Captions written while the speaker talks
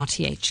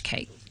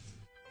RTHK.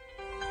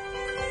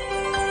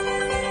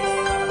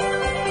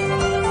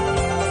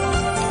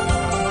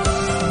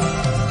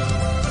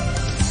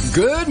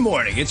 Good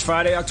morning. It's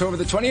Friday, October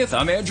the 20th.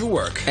 I'm Andrew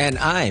Work. And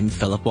I'm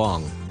Philip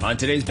Wong. On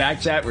today's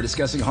Backchat, we're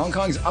discussing Hong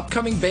Kong's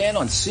upcoming ban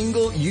on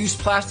single-use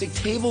plastic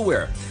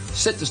tableware.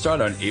 Set to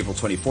start on April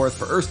 24th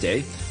for Earth Day,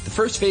 the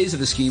first phase of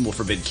the scheme will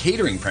forbid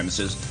catering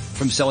premises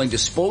from selling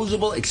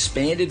disposable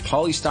expanded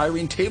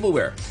polystyrene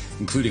tableware,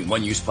 including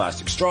one-use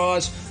plastic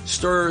straws,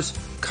 stirrers,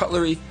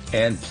 cutlery,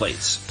 and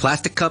plates.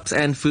 Plastic cups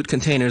and food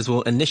containers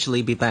will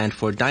initially be banned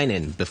for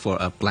dine-in before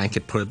a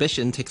blanket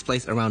prohibition takes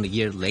place around a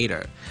year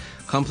later.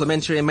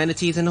 Complimentary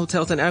amenities in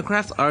hotels and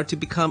aircraft are to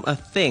become a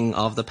thing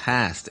of the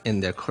past, in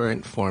their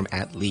current form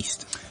at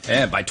least.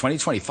 And by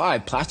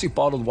 2025, plastic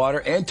bottled water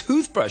and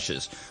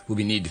toothbrushes will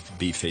need to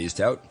be phased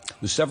out,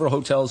 with several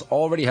hotels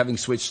already having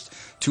switched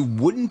to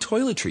wooden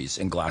toiletries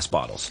and glass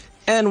bottles.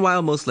 And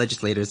while most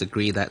legislators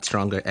agree that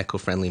stronger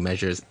eco-friendly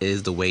measures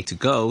is the way to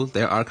go,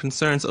 there are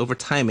concerns over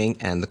timing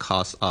and the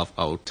cost of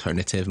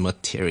alternative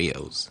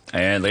materials.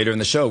 And later in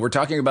the show, we're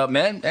talking about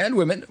men and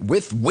women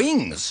with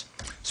wings.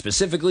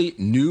 Specifically,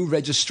 new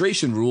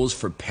registration rules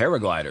for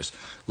paragliders.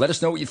 Let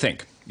us know what you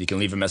think. You can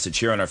leave a message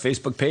here on our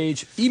Facebook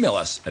page, email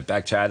us at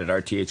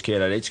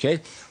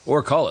backchat@rthk.hk,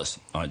 or call us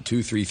on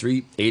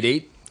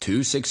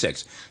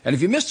 233-88266. And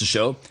if you missed a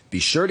show, be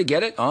sure to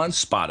get it on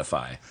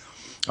Spotify.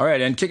 All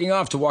right, and kicking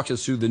off to walk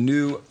us through the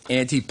new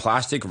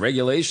anti-plastic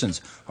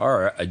regulations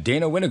are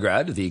Dana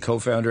Winograd, the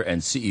co-founder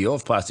and CEO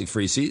of Plastic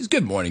Free Seas.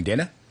 Good morning,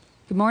 Dana.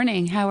 Good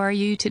morning. How are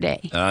you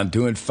today? I'm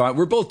doing fine.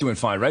 We're both doing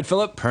fine, right,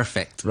 Philip?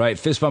 Perfect. Right,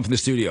 fist bump in the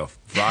studio.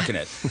 Rocking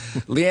it.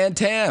 Leanne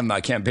Tam,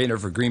 a campaigner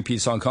for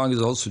Greenpeace Hong Kong, is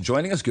also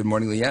joining us. Good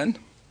morning, Leanne.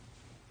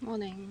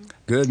 Morning.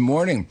 Good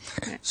morning.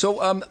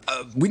 So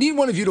we need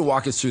one of you to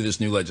walk us through this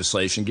new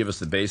legislation, give us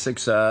the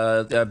basics.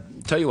 Tell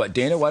you what,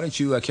 Dana, why don't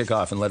you kick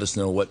off and let us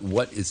know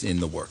what is in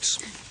the works?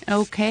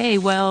 Okay,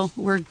 well,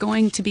 we're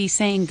going to be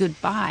saying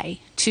goodbye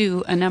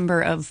to a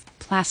number of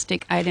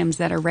plastic items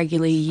that are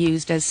regularly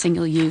used as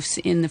single-use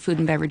in the food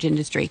and beverage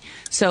industry.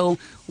 So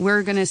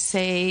we're going to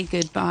say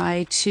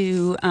goodbye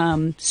to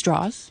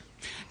straws,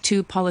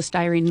 to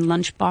polystyrene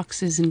lunch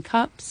boxes and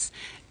cups,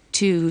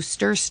 to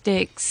stir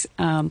sticks,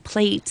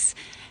 plates,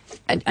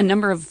 a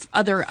number of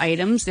other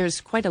items.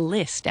 There's quite a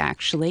list,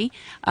 actually.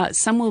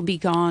 Some will be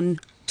gone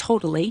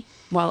totally,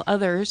 while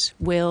others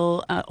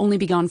will only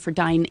be gone for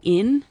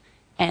dine-in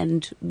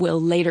and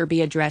will later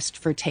be addressed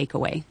for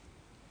takeaway.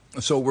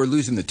 So we're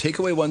losing the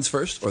takeaway ones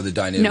first or the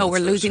dine-in No, ones we're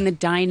first? losing the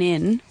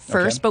dine-in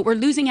first, Okay. but we're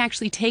losing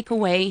actually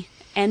takeaway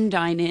and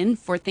dine-in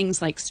for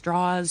things like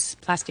straws,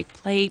 plastic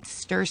plates,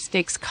 stir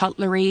sticks,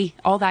 cutlery.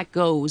 All that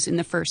goes in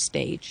the first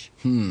stage.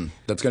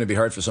 That's going to be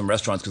hard for some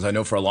restaurants because I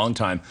know for a long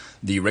time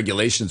the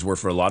regulations were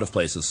for a lot of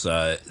places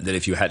that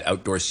if you had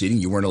outdoor seating,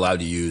 you weren't allowed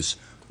to use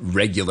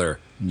regular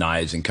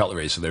knives and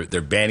cutlery. So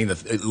they're banning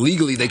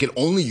legally they could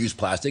only use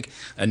plastic,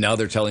 and now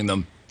they're telling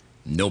them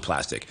no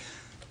plastic.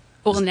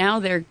 Well, now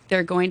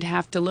they're going to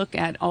have to look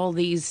at all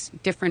these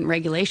different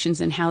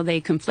regulations and how they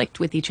conflict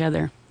with each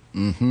other.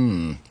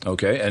 Mm-hmm.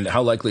 Okay. And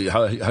how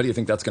do you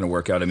think that's going to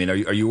work out? I mean, are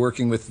you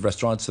working with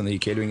restaurants in the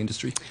catering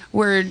industry?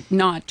 We're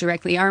not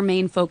directly. Our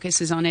main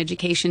focus is on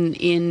education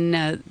in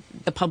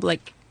the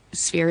public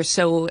sphere,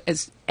 so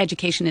as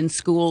education in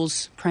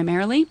schools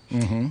primarily.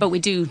 Mm-hmm. But we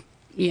do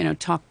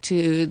talk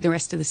to the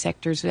rest of the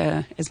sectors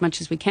as much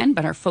as we can,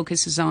 but our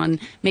focus is on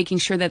making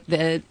sure that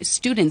the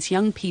students,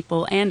 young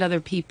people, and other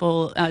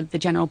people, the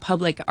general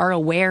public, are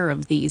aware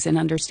of these and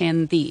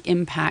understand the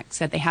impacts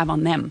that they have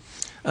on them.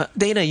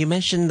 Dana, you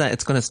mentioned that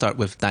it's going to start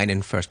with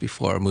dine-in first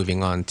before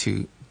moving on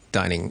to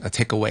dining, a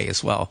takeaway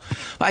as well.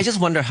 But I just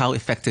wonder how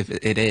effective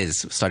it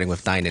is starting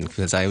with dine-in,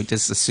 because I would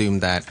just assume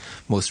that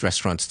most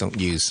restaurants don't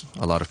use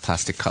a lot of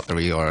plastic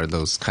cutlery or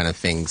those kind of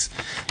things.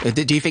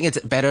 Do you think it's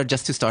better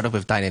just to start off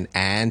with dine-in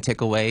and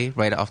takeaway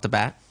right off the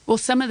bat? Well,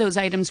 some of those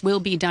items will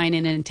be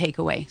dine-in and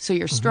takeaway. So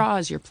your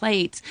straws, your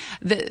plates,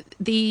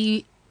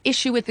 the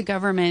issue with the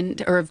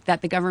government, or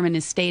that the government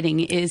is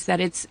stating, is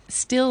that it's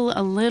still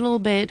a little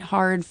bit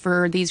hard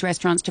for these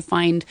restaurants to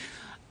find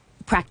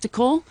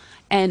practical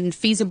and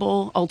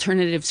feasible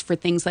alternatives for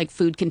things like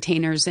food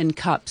containers and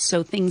cups.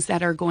 So things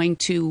that are going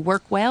to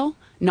work well,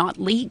 not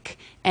leak,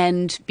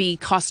 and be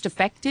cost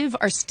effective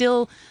are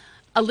still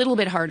a little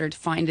bit harder to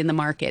find in the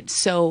market.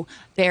 So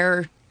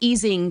they're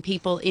easing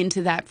people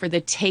into that for the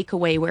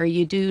takeaway, where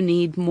you do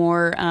need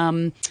more,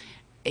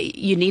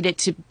 you need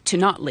it to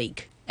not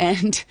leak.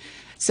 And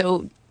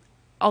so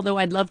although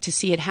I'd love to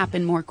see it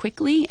happen more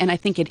quickly, and I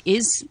think it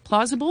is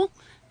plausible,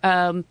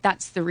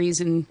 that's the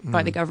reason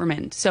by the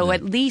government. So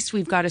at least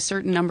we've got a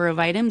certain number of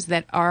items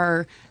that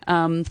are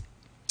going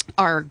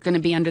to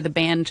be under the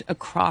ban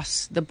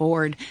across the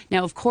board.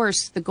 Now, of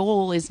course, the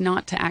goal is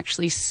not to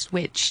actually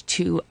switch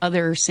to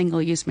other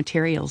single-use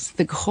materials.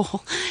 The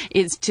goal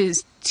is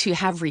to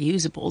have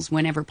reusables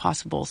whenever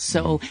possible.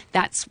 So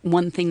that's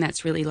one thing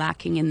that's really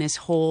lacking in this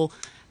whole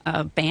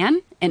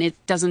ban, and it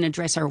doesn't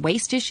address our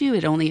waste issue.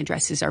 It only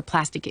addresses our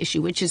plastic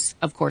issue, which is,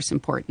 of course,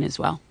 important as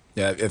well.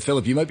 Yeah,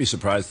 Philip, you might be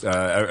surprised.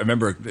 I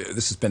remember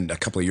this has been a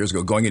couple of years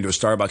ago, going into a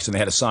Starbucks and they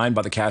had a sign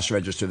by the cash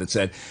register that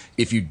said,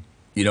 if you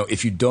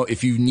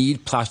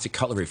need plastic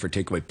cutlery for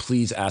takeaway,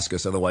 please ask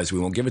us, otherwise we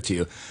won't give it to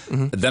you.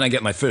 Then I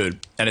get my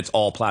food and it's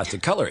all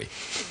plastic cutlery.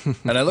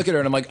 And I look at her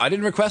and I'm like, I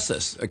didn't request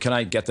this. Can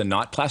I get the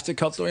not plastic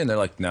cutlery? And they're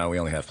like, no, we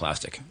only have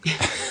plastic.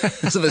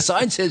 So the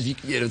sign says,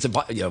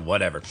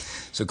 whatever.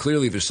 So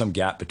clearly there's some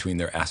gap between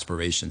their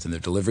aspirations and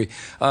their delivery.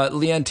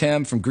 Leanne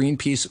Tam from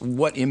Greenpeace,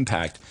 what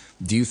impact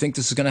do you think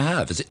this is going to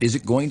have? Is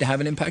it going to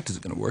have an impact? Is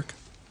it going to work?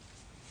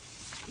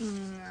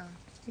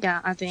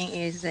 Yeah, I think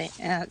it's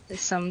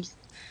some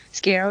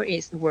scale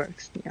is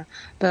works, yeah.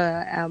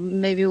 But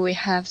maybe we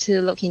have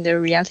to look in the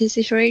reality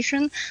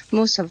situation.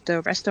 Most of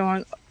the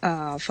restaurant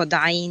for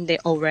dining, they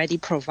already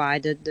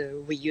provided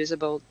the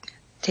reusable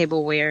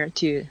tableware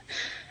to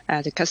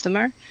the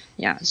customer.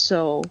 Yeah,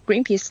 so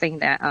Greenpeace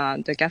think that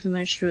the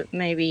government should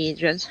maybe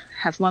just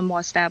have one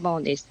more step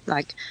on this,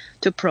 like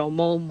to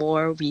promote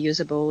more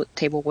reusable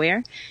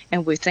tableware.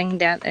 And we think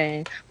that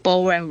a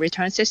borrow and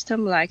return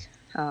system, like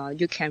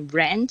you can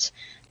rent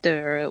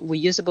the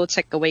reusable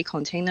takeaway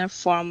container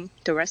from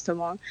the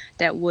restaurant,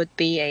 that would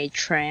be a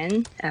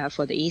trend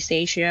for the East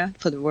Asia,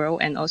 for the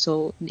world, and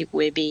also it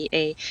will be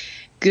a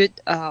good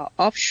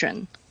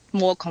option,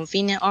 more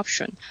convenient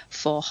option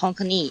for Hong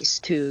Kongese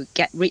to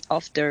get rid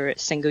of their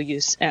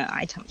single-use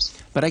items.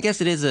 But I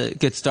guess it is a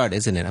good start,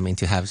 isn't it? I mean,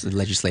 to have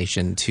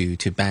legislation to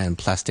ban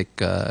plastic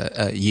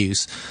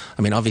use.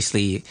 I mean,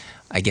 obviously,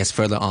 I guess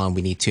further on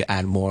we need to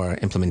add more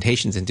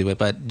implementations into it.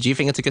 But do you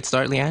think it's a good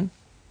start, Leanne?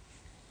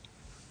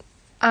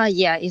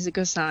 Yeah, it's a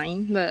good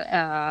sign, but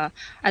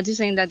I do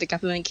think that the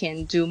government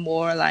can do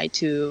more, like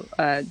to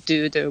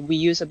do the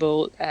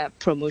reusable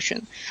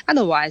promotion.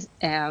 Otherwise,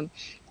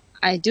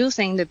 I do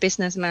think the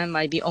businessman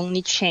might be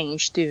only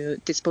change to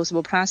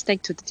disposable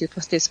plastic to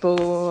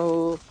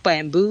disposable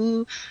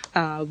bamboo,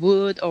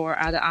 wood, or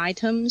other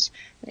items.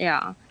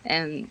 Yeah,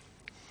 and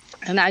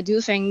I do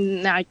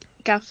think that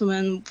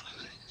government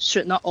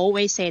should not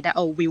always say that,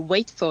 we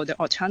wait for the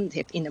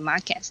alternative in the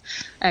markets.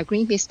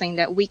 Greenpeace think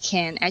that we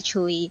can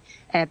actually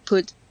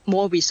put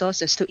more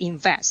resources to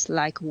invest,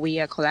 like we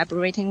are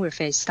collaborating with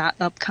a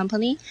startup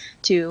company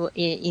to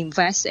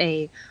invest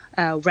a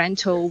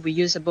rental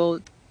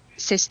reusable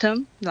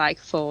system, like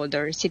for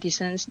the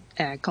citizens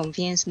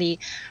conveniently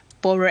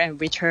borrow and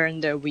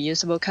return the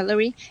reusable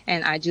cutlery.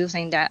 And I do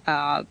think that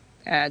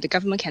the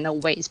government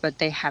cannot wait, but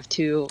they have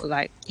to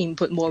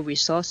input more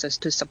resources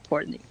to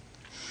support it.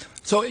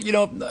 So,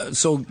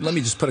 so let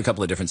me just put a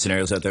couple of different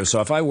scenarios out there.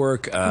 So if I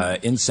work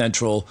in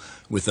Central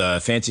with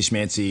a fancy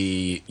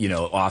schmancy,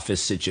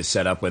 office that you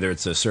set up, whether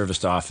it's a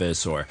serviced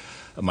office or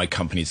my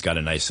company's got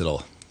a nice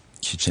little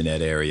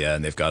kitchenette area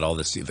and they've got all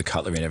this, the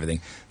cutlery and everything,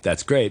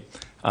 that's great.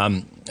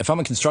 If I'm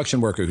a construction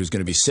worker who's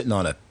going to be sitting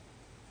on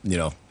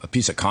a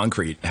piece of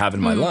concrete having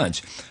my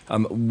lunch,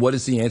 what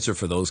is the answer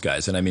for those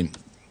guys? And I mean,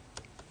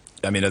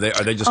 are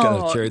they just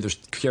going to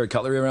carry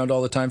cutlery around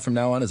all the time from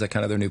now on? Is that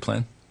kind of their new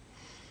plan?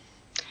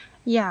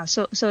 Yeah,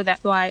 so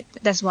that's why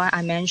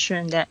I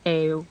mentioned that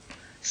a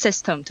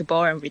system to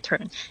borrow and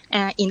return.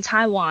 And in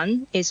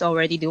Taiwan, is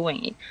already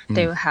doing it.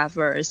 They will have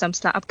some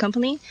startup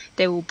company.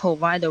 They will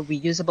provide a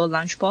reusable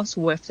lunchbox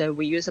with the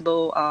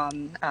reusable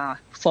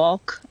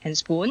fork and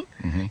spoon.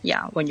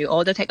 Yeah, when you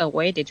order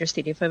takeaway, they just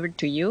deliver it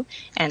to you,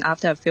 and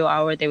after a few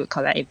hours, they will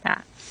collect it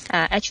back.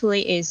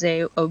 Actually, is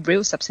a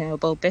real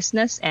sustainable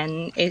business,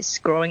 and it's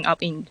growing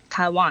up in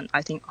Taiwan.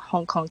 I think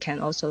Hong Kong can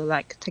also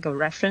take a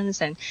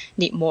reference and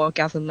need more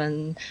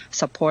government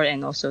support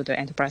and also the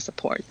enterprise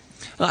support.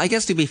 Well, I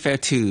guess to be fair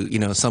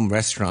to, some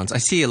restaurants, I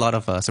see a lot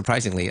of,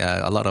 surprisingly,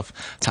 a lot of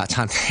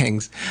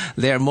tangs.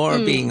 They're more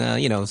being,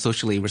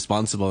 socially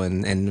responsible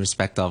in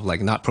respect of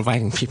not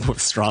providing people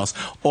with straws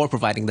or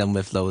providing them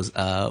with those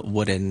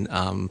wooden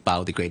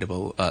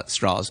biodegradable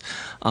straws.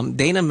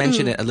 Dana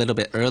mentioned it a little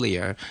bit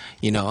earlier.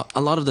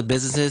 A lot of the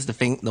businesses,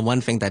 the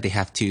one thing that they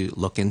have to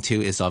look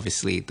into is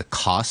obviously the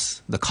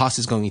cost. The cost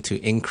is going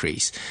to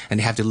increase, and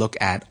they have to look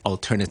at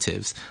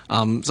alternatives.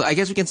 So I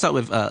guess we can start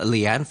with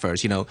Leanne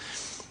first.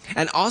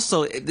 And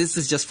also, this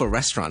is just for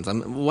restaurants.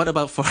 What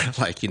about for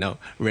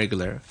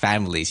regular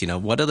families?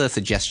 What are the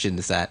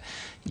suggestions that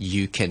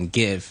you can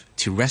give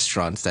to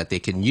restaurants that they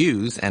can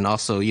use, and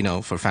also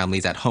for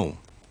families at home?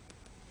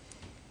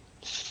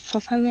 For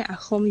family at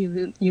home,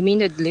 you mean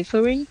the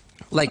delivery?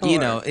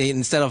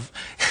 Instead of,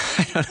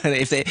 I don't know,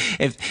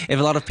 if a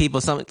lot of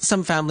people,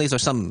 some families or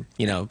some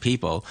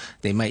people,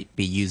 they might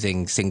be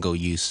using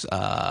single-use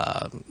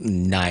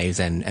knives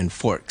and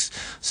forks.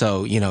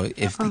 So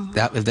if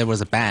there was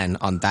a ban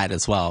on that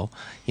as well,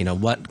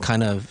 what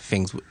kind of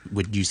things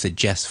would you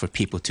suggest for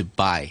people to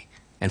buy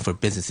and for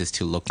businesses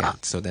to look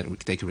at so that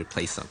they could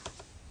replace them?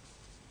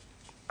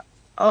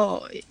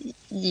 Oh,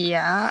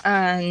 yeah,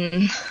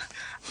 and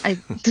I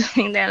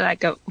think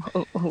that a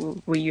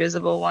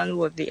reusable one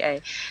would be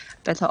a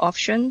better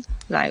option.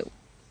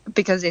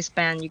 Because it's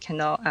banned, you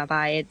cannot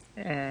buy it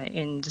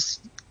in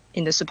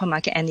the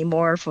supermarket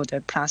anymore for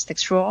the plastic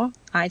straw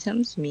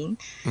items.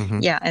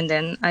 Yeah, and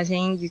then I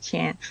think you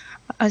can.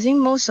 I think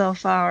most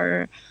of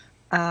our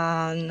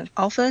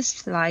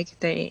office, like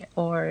they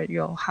or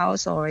your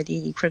house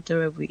already equipped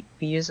with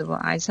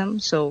reusable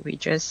items, so we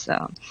just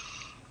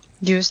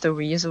use the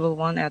reusable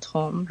one at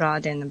home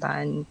rather than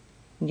buy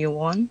a new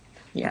one.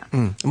 Yeah.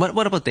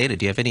 What about data?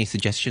 Do you have any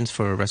suggestions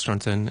for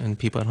restaurants and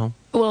people at home?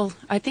 Well,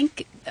 I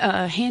think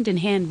hand in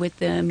hand with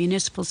the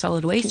municipal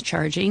solid waste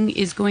charging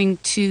is going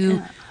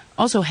to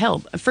also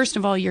help. First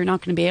of all, you're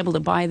not going to be able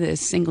to buy the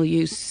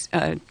single-use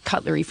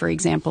cutlery, for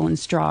example, and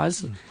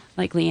straws,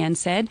 like Leanne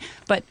said.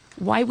 But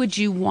why would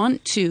you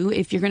want to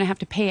if you're going to have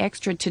to pay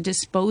extra to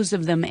dispose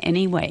of them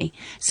anyway?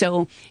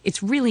 So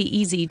it's really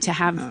easy to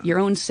have your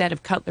own set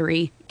of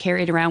cutlery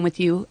carried around with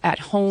you at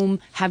home,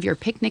 have your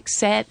picnic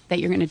set that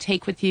you're going to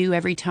take with you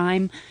every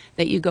time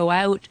that you go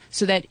out,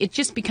 so that it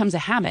just becomes a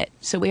habit.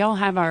 So we all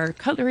have our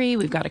cutlery,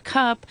 we've got a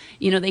cup,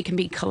 they can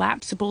be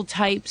collapsible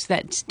types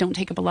that don't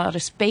take up a lot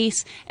of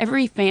space.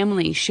 Every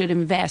family should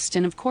invest.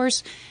 And of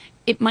course,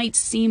 it might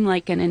seem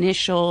like an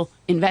initial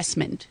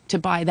investment to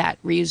buy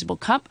that reusable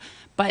cup,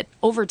 but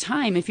over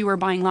time, if you were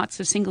buying lots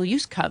of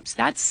single-use cups,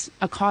 that's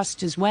a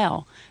cost as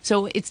well.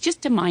 So it's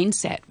just a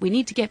mindset. We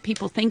need to get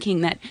people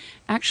thinking that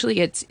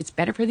actually it's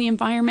better for the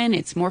environment,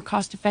 it's more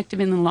cost-effective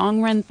in the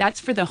long run. That's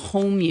for the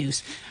home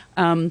use.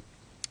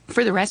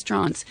 For the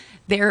restaurants,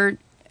 they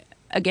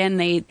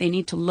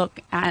need to look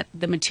at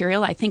the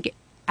material. I think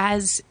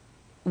as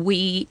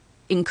we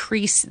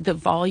increase the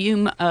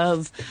volume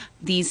of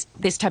this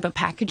type of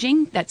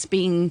packaging that's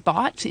being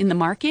bought in the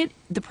market,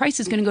 the price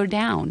is going to go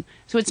down.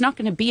 So it's not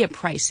going to be a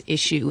price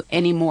issue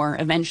anymore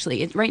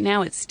eventually. Right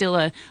now, it's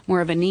still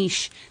more of a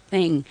niche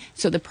thing.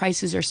 So the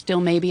prices are still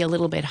maybe a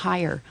little bit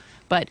higher.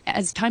 But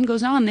as time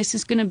goes on, this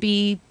is going to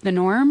be the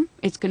norm.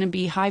 It's going to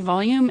be high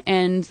volume,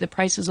 and the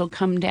prices will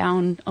come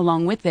down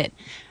along with it.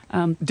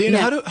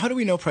 Dana, how do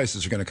we know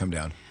prices are going to come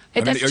down?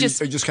 Are you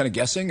just kind of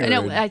guessing? Or?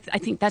 No, I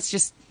think that's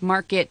just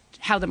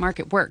how the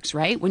market works,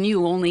 right? When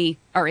you only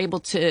are able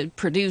to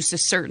produce a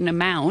certain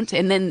amount,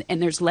 and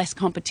there's less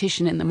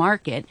competition in the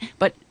market.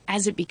 But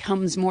as it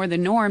becomes more the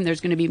norm,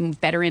 there's going to be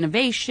better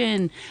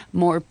innovation,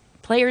 more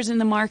players in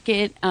the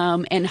market,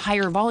 and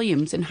higher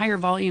volumes. And higher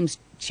volumes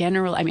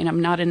generally,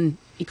 I'm not an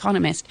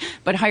economist,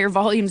 but higher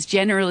volumes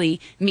generally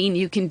mean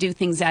you can do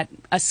things at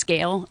a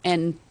scale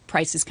and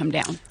prices come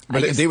down.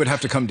 But they would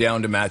have to come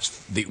down to match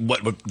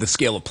the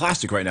scale of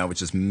plastic right now,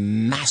 which is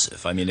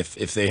massive. I mean,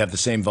 if they have the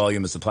same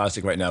volume as the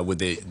plastic right now, would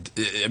they?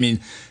 I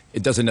mean,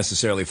 it doesn't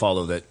necessarily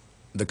follow that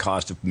the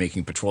cost of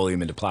making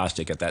petroleum into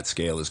plastic at that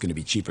scale is going to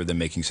be cheaper than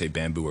making, say,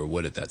 bamboo or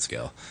wood at that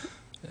scale,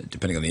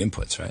 depending on the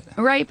inputs, right?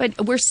 Right,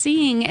 but we're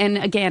seeing, and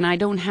again, I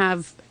don't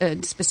have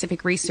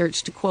specific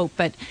research to quote,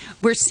 but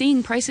we're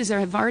seeing prices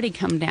have already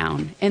come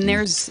down, and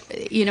there's,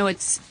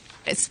 it's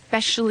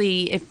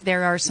especially if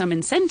there are some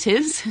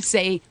incentives,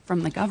 say,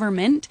 from the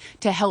government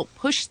to help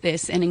push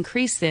this and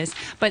increase this.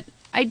 But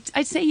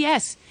I'd say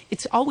yes,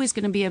 it's always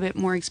going to be a bit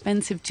more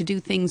expensive to do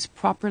things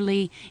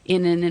properly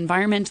in an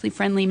environmentally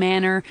friendly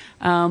manner,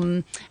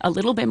 a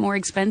little bit more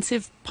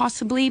expensive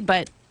possibly,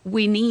 but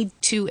we need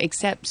to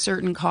accept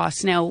certain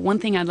costs. Now, one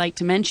thing I'd like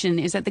to mention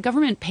is that the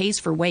government pays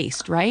for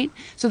waste, right?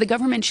 So the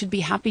government should be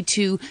happy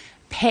to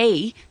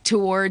pay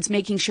towards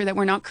making sure that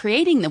we're not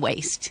creating the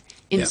waste.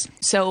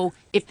 So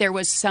if there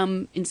was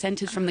some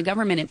incentives from the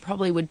government, it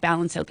probably would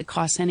balance out the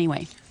costs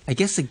anyway. I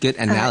guess a good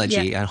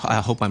analogy, I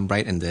hope I'm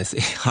right in this,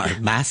 are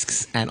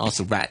masks and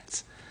also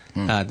rats.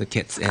 The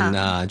kits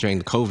during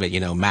the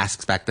COVID,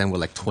 masks back then were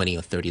like $20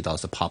 or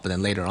 $30 a pop, and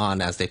then later on,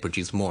 as they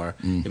produced more,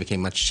 it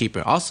became much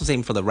cheaper. Also,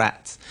 same for the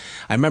rats.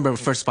 I remember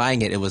first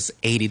buying it was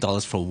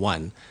 $80 for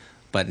one.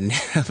 But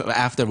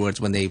afterwards,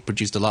 when they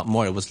produced a lot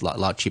more, it was a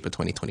lot cheaper,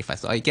 $20, $25.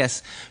 So I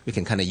guess we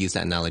can kind of use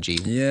that analogy.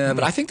 Yeah,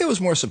 but I think there was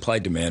more supply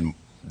demand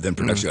than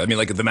production. I mean,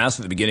 like the masks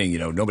at the beginning,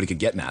 nobody could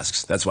get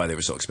masks. That's why they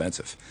were so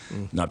expensive.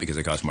 Not because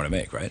they cost more to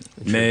make, right?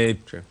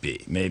 True.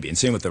 Maybe. And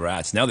same with the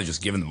rats. Now they're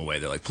just giving them away.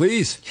 They're like,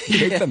 please,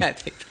 take them.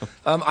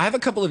 I have a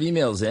couple of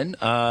emails in.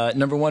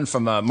 Number one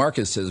from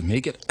Marcus says,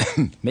 make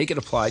it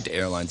apply to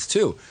airlines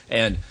too.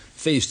 And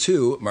Phase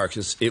 2,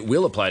 Marcus, it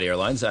will apply to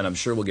airlines, and I'm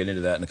sure we'll get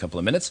into that in a couple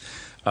of minutes.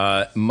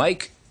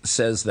 Mike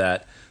says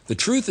that the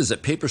truth is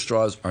that paper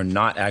straws are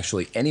not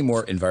actually any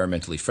more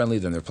environmentally friendly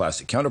than their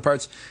plastic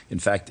counterparts. In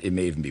fact, it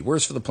may even be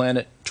worse for the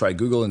planet. Try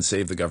Google and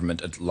save the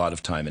government a lot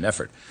of time and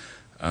effort.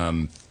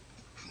 Anyone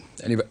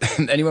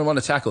want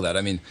to tackle that?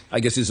 I mean,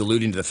 I guess he's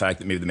alluding to the fact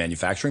that maybe the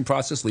manufacturing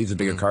process leaves a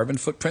bigger carbon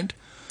footprint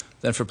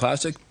than for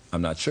plastic.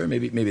 I'm not sure.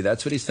 Maybe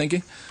that's what he's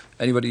thinking.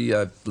 Anybody,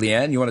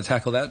 Leanne, you want to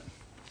tackle that?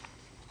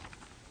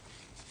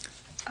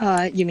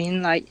 You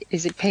mean like,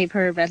 is it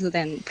paper rather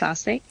than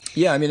plastic?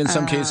 Yeah, I mean, in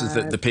some cases,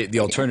 the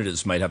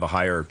alternatives might have a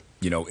higher,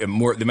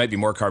 they might be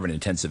more carbon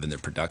intensive in their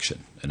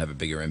production and have a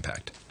bigger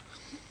impact.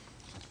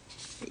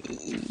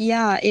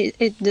 Yeah,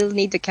 it will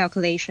need the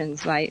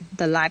calculations, like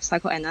the life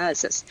cycle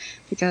analysis,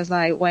 because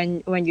like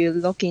when you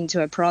look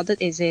into a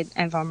product, is it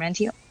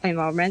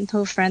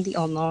environmental friendly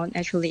or not?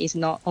 Actually, it's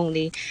not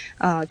only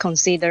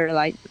consider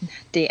like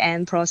the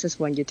end process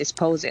when you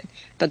dispose it,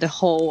 but the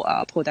whole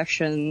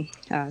production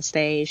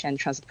stage and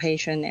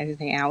transportation,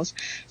 everything else.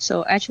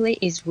 So actually,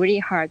 it's really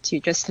hard to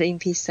just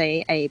simply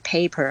say a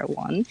paper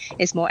one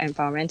is more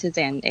environmental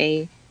than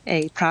a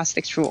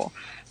plastic straw,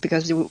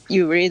 because you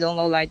really don't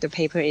know like the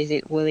paper, is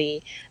it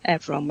really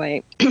from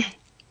a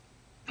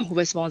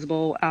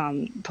responsible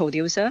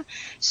producer.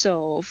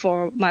 So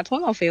for my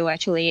point of view,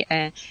 actually,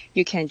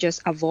 you can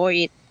just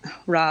avoid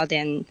rather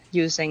than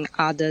using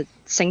other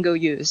single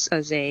use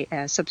as a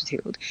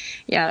substitute.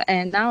 Yeah,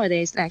 and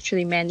nowadays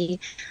actually many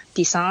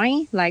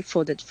design, like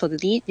for the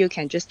lid, you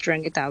can just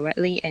drink it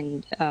directly,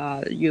 and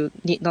you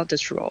need not the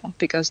straw,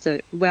 because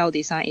the well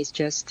design is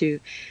just to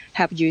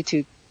help you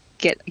to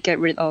get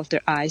rid of the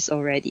ice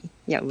already.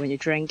 Yeah, when you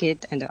drink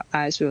it, and the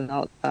ice will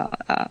not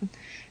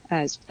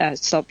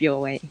stop your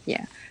way.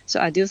 Yeah,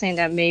 so I do think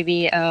that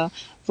maybe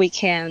we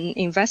can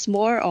invest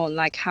more on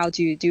like how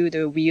to do the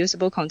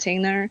reusable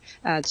container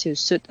to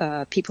suit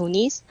people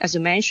needs, as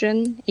you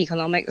mentioned,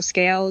 economic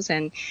scales,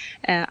 and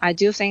I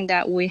do think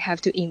that we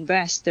have to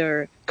invest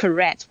the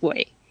correct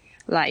way,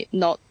 like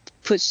not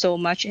put so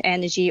much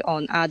energy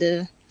on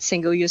other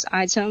single-use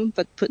item,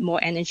 but put more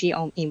energy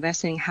on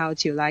investing how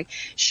to like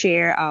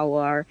share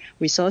our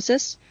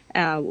resources,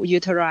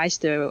 utilize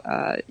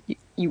the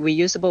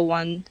reusable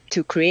one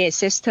to create a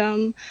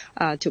system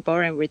to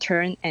borrow and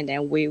return, and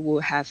then we will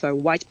have a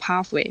wide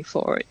pathway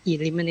for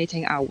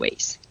eliminating our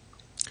waste.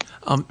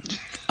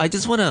 I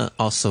just want to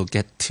also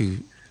get to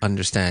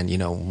understand,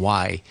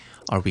 why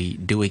are we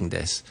doing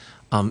this?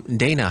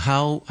 Dana,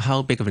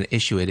 how big of an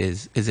issue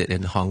is it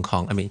in Hong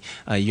Kong? I mean,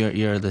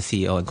 you're the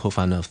CEO and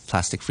co-founder of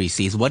Plastic Free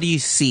Seas. What do you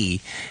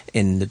see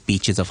in the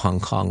beaches of Hong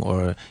Kong,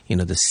 or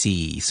the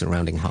sea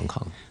surrounding Hong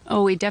Kong?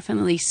 Oh, we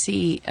definitely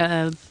see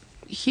a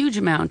huge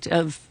amount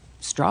of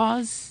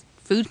straws,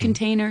 food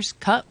containers,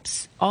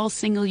 cups, all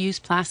single-use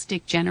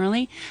plastic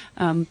generally.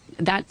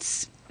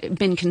 That's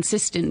been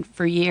consistent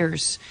for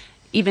years.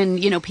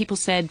 Even, people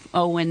said,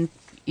 when,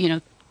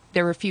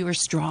 there were fewer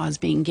straws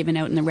being given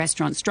out in the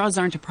restaurants. Straws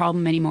aren't a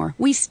problem anymore.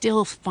 We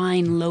still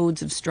find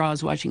loads of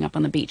straws washing up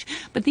on the beach.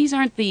 But these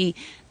aren't the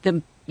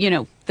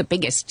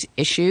biggest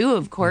issue,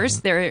 of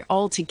course. They're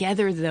all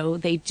together, though.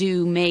 They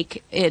do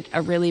make it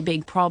a really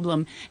big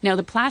problem. Now,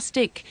 the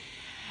plastic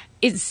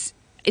is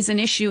an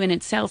issue in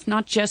itself,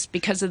 not just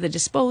because of the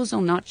disposal,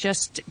 not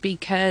just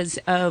because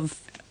of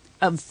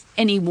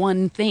any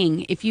one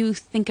thing. If you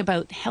think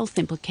about health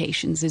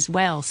implications as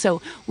well.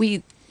 So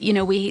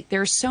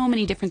there are so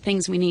many different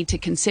things we need to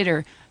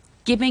consider.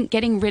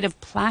 Getting rid of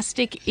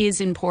plastic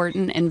is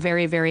important and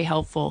very, very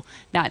helpful.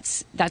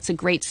 That's a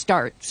great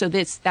start. So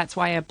that's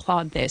why I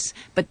applaud this.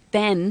 But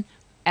then,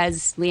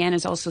 as Leanne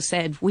has also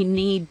said, we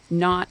need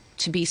not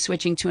to be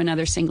switching to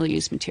another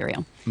single-use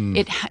material.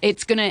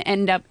 It's going to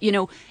end up,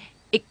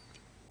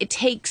 it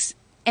takes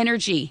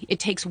energy, it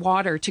takes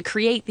water to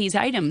create these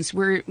items.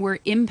 We're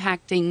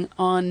impacting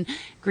on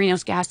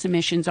greenhouse gas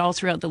emissions all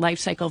throughout the life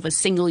cycle of a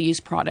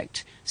single-use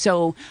product.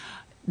 So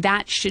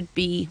that should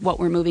be what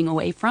we're moving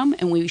away from,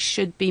 and we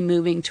should be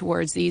moving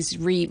towards these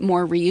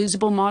more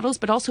reusable models,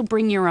 but also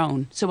bring your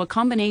own. So a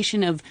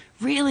combination of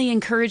really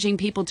encouraging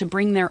people to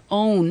bring their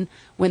own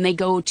when they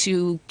go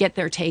to get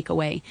their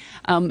takeaway,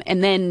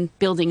 and then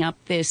building up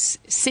this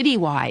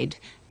citywide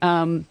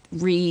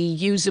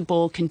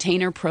reusable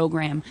container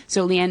program.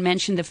 So Leanne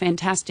mentioned the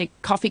fantastic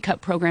coffee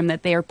cup program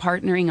that they are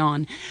partnering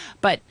on,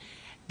 but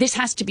this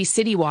has to be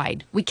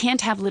citywide. We can't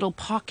have little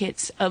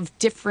pockets of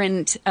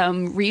different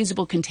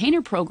reusable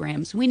container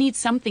programs. We need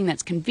something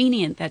that's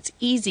convenient, that's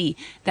easy,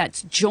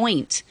 that's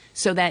joint,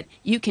 so that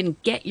you can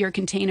get your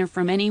container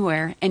from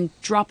anywhere and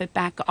drop it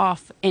back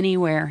off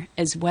anywhere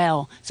as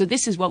well. So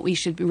this is what we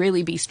should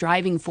really be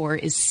striving for,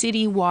 is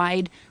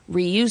citywide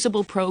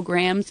reusable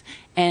programs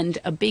and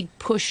a big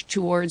push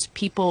towards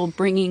people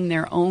bringing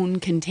their own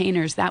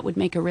containers. That would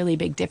make a really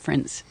big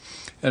difference.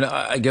 And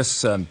I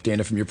guess,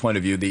 Dana, from your point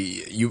of view,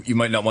 you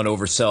might not want to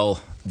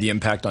oversell the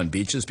impact on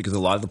beaches, because a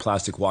lot of the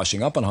plastic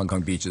washing up on Hong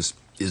Kong beaches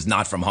is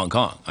not from Hong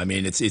Kong. I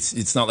mean,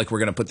 it's not like we're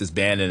going to put this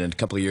ban in and a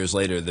couple of years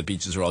later the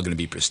beaches are all going to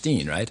be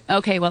pristine, right?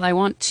 Okay, well, I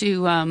want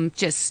to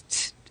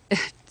just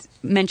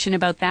mention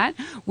about that.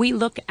 We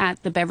look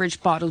at the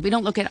beverage bottles. We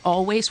don't look at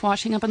all waste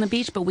washing up on the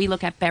beach, but we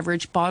look at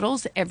beverage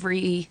bottles,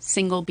 every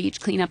single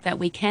beach cleanup that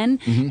we can,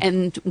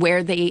 and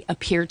where they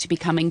appear to be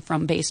coming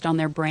from based on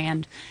their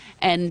brand.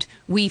 And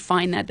we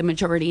find that the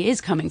majority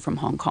is coming from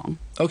Hong Kong.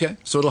 Okay,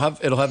 so it'll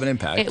have an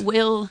impact. It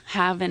will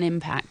have an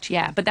impact,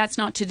 yeah. But that's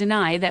not to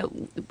deny that,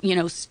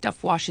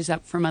 stuff washes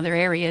up from other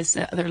areas,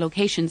 other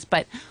locations.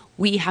 But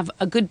we have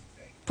a good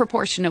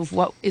proportion of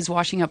what is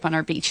washing up on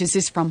our beaches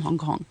is from Hong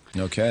Kong.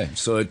 Okay,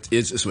 so it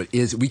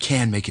is. We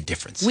can make a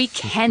difference. We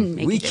can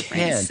make a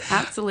difference. Can.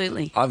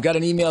 Absolutely. I've got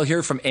an email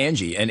here from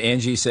Angie, and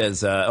Angie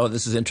says, oh,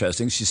 this is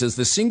interesting. She says,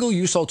 the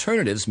single-use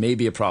alternatives may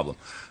be a problem.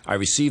 I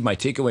received my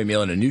takeaway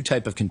mail in a new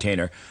type of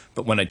container,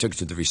 but when I took it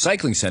to the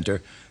recycling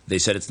center, they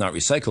said it's not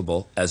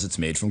recyclable as it's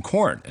made from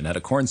corn and had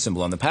a corn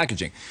symbol on the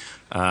packaging.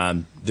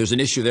 There's an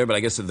issue there, but I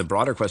guess the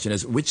broader question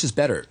is, which is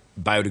better,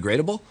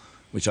 biodegradable,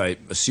 which I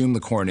assume the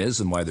corn is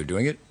and why they're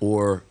doing it,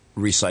 or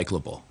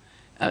recyclable?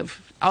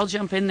 I'll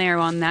jump in there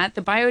on that.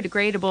 The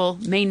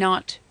biodegradable may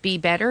not be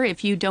better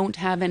if you don't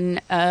have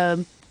an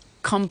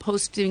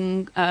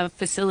composting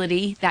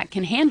facility that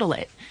can handle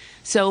it.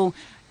 So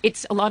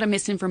it's a lot of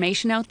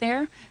misinformation out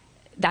there.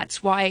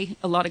 That's why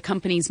a lot of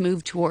companies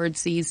move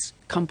towards these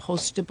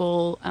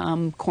compostable,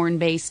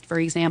 corn-based, for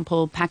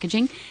example,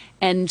 packaging,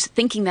 and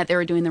thinking that they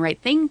were doing the right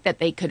thing, that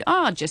they could,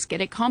 just get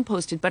it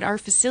composted. But our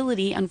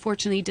facility,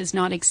 unfortunately, does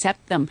not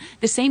accept them.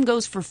 The same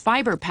goes for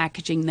fiber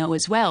packaging, though,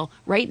 as well.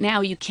 Right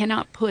now, you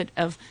cannot put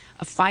a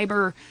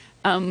fiber,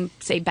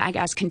 say,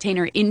 bagasse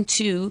container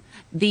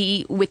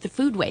with the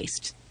food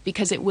waste,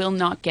 because it will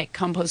not get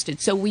composted.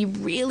 So we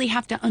really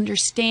have to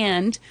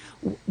understand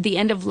the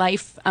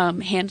end-of-life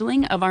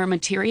handling of our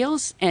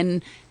materials,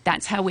 and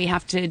that's how we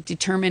have to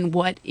determine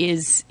what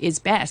is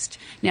best.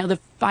 Now, the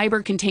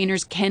fiber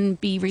containers can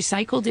be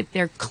recycled if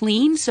they're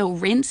clean, so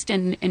rinsed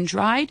and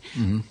dried,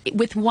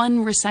 with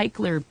one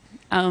recycler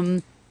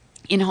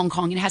in Hong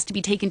Kong. It has to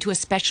be taken to a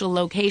special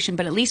location,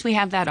 but at least we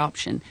have that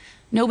option.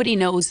 Nobody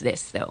knows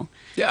this, though.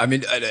 Yeah, I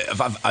mean,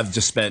 I've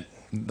just spent,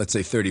 let's say,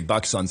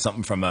 $30 on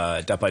something from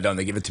Dapaidon.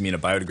 They give it to me in a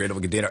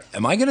biodegradable container.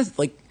 Am I going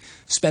to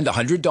spend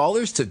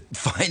 $100 to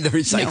find the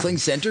recycling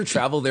center,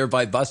 travel there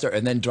by bus,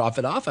 and then drop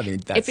it off? I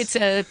mean, that's...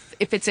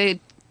 if it's a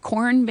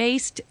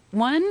corn-based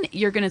one,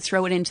 you're going to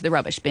throw it into the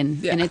rubbish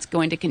bin, and it's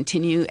going to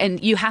continue.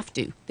 And you have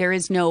to. There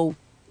is no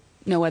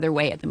other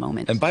way at the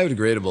moment. And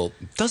biodegradable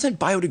doesn't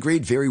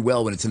biodegrade very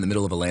well when it's in the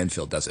middle of a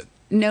landfill, does it?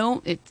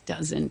 No, it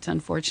doesn't.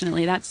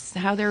 Unfortunately, that's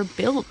how they're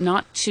built,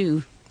 not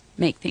to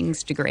make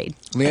things degrade.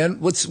 Leanne,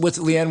 what's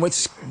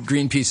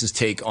Greenpeace's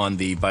take on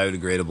the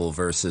biodegradable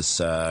versus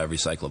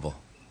recyclable?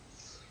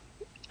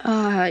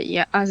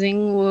 Yeah, I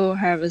think we'll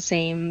have the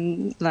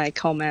same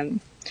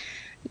comment.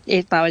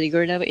 If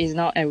biodegradable is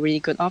not a really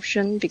good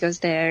option because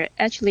there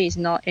actually is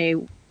not a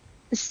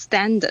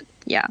standard.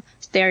 Yeah,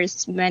 there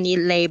is many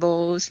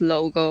labels,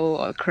 logo,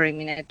 or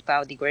claiming it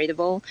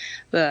biodegradable,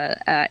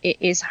 but it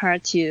is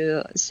hard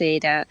to say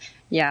that.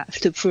 Yeah,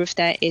 to prove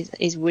that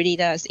it really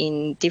does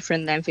in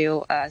different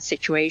landfill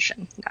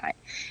situation. Right?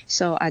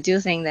 So I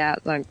do think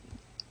that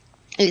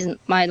it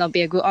might not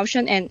be a good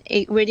option, and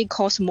it really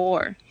costs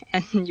more,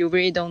 and you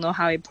really don't know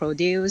how it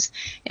produced.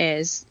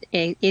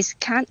 It's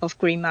kind of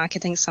green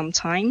marketing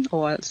sometimes,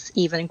 or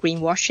even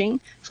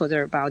greenwashing for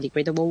the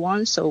biodegradable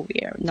one. So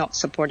we are not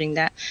supporting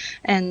that.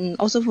 And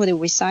also for the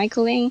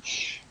recycling,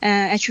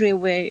 actually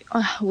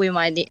we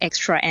might need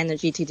extra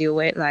energy to do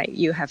it. Like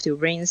you have to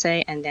rinse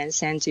it and then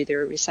send to the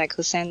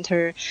recycle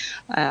center,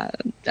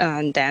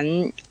 and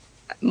then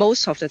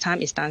most of the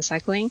time it's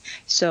downcycling.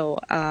 So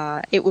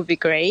it would be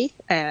great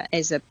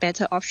as a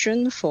better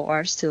option for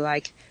us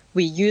to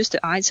we use the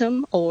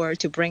item or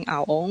to bring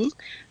our own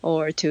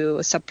or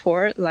to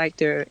support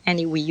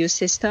any reuse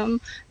system.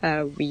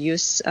 We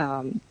use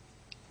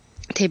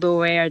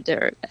tableware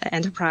the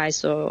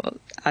enterprise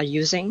are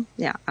using.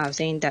 Yeah, I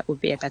think that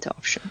would be a better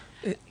option.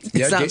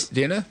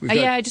 Dana?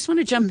 I just want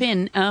to jump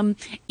in.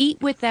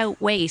 Eat Without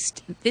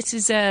Waste. This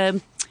is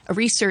a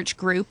research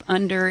group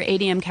under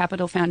ADM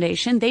Capital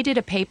Foundation. They did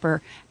a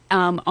paper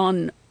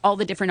on all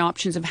the different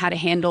options of how to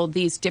handle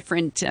these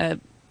different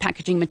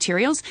packaging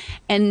materials,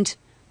 and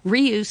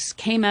reuse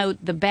came out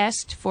the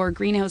best for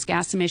greenhouse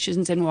gas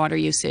emissions and water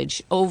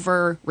usage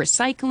over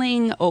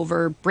recycling,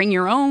 over bring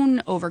your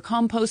own, over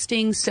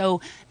composting.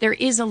 So there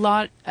is a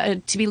lot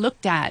to be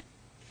looked at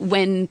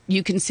when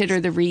you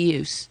consider the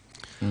reuse.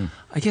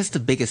 I guess the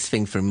biggest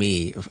thing for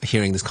me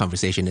hearing this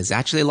conversation is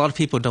actually a lot of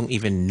people don't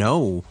even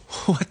know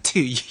what to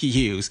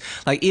use.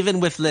 Even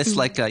with lists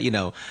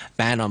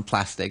ban on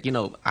plastic,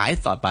 I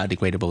thought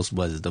biodegradables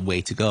was the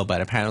way to go,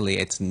 but apparently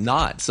it's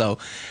not. So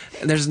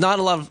there's not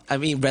a lot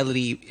of,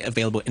 readily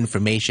available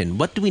information.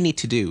 What do we need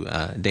to do,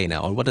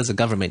 Dana, or what does the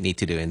government need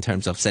to do in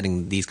terms of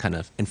setting these kind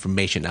of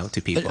information out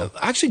to people?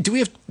 Actually, do we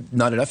have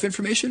not enough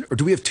information, or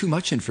do we have too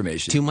much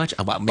information? Too much?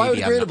 Maybe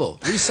biodegradable,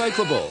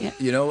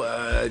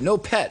 recyclable, no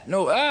pet,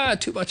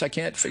 too much. I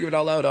can't figure it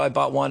all out. I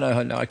bought one.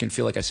 Now I can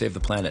feel like I saved the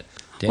planet.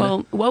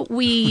 Dana? Well,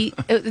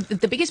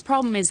 the biggest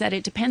problem is that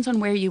it depends on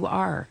where you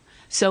are.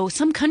 So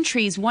some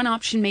countries, one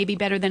option may be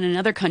better than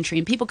another country,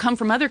 and people come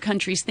from other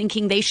countries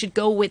thinking they should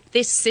go with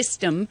this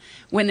system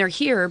when they're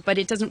here, but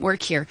it doesn't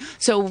work here.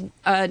 So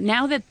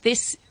now that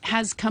this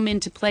has come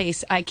into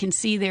place, I can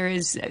see there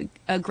is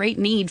a great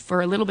need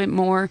for a little bit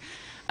more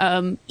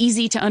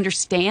easy to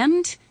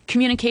understand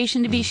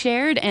communication to be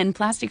shared, and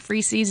Plastic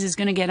Free Seas is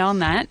going to get on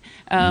that.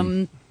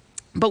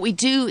 But we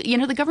do,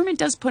 the government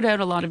does put out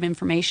a lot of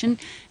information.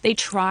 They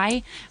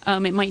try.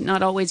 It might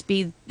not always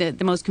be the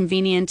most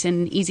convenient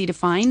and easy to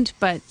find,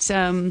 but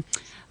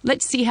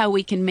let's see how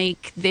we can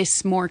make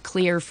this more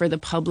clear for the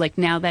public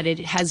now that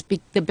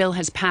the bill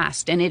has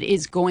passed and it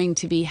is going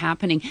to be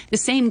happening. The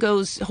same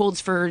holds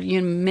for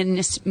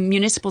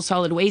municipal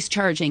solid waste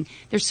charging.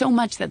 There's so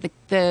much that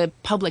the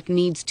public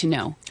needs to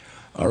know.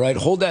 All right,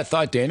 hold that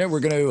thought, Dana.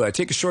 We're going to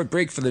take a short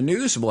break for the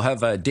news. We'll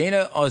have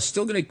Dana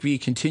still going to be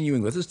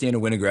continuing with us,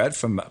 Dana Winograd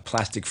from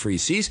Plastic Free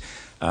Seas.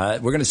 We're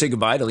going to say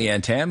goodbye to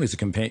Leanne Tam, who's a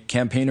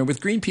campaigner with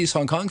Greenpeace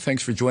Hong Kong.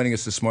 Thanks for joining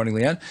us this morning,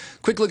 Leanne.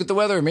 Quick look at the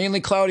weather.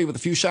 Mainly cloudy with a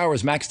few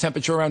showers. Max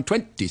temperature around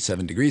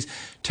 27 degrees.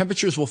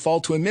 Temperatures will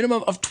fall to a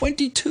minimum of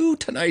 22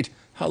 tonight.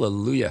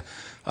 Hallelujah.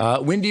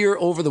 Windier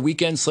over the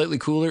weekend, slightly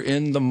cooler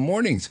in the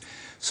mornings.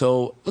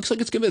 So looks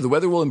like it's going to be, the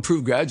weather will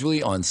improve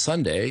gradually on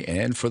Sunday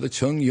and for the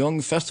Chung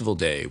Yung Festival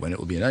Day when it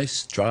will be a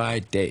nice dry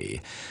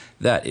day.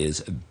 That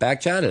is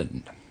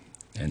Backchat,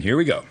 and here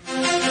we go.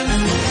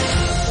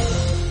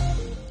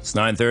 It's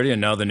 9:30 and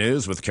now the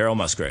news with Carol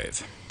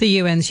Musgrave. The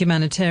UN's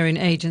humanitarian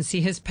agency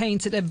has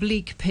painted a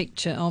bleak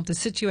picture of the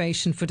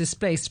situation for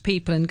displaced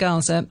people in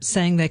Gaza,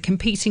 saying they're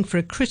competing for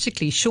a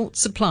critically short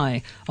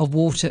supply of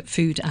water,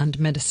 food and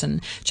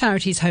medicine.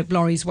 Charities hope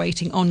lorries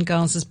waiting on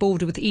Gaza's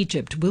border with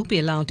Egypt will be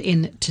allowed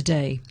in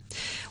today.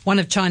 One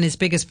of China's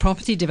biggest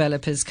property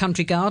developers,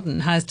 Country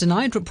Garden, has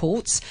denied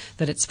reports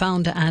that its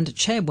founder and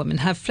chairwoman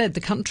have fled the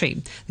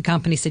country. The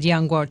company said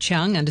Yang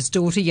Guoqiang and his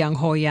daughter Yang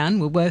Hoyan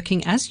were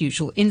working as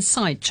usual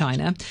inside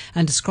China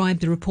and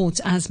described the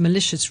reports as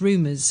malicious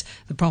rumours.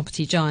 The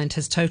property giant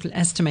has total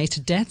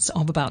estimated debts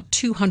of about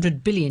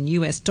 $200 billion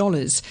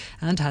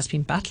and has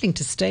been battling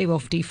to stave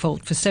off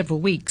default for several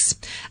weeks.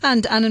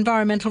 And an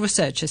environmental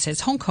researcher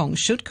says Hong Kong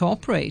should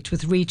cooperate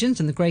with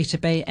regions in the Greater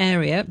Bay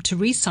Area to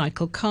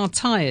recycle car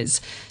tyres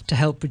to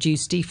help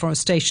reduce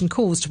deforestation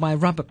caused by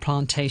rubber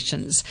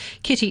plantations.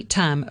 Kitty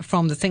Tam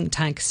from the think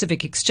tank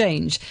Civic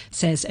Exchange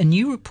says a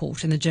new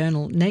report in the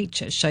journal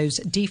Nature shows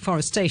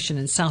deforestation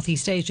in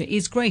Southeast Asia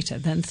is greater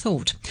than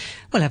thought.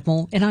 We'll have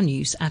more in our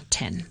news at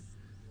 10.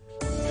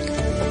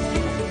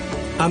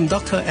 I'm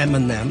Dr.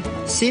 Edmund Lam.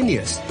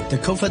 Seniors, the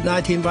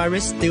COVID-19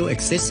 virus still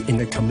exists in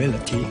the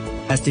community.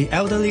 As the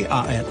elderly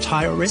are at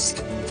higher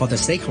risk, for the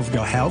sake of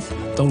your health,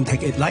 don't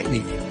take it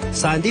lightly.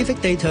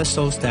 Scientific data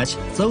shows that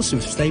those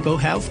with stable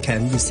health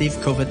can receive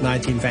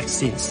COVID-19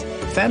 vaccines.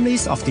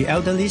 Families of the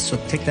elderly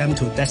should take them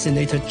to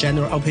designated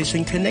general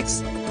outpatient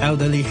clinics,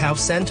 elderly health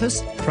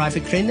centers,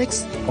 private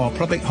clinics, or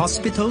public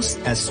hospitals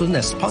as soon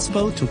as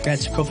possible to get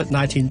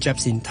COVID-19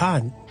 jabs in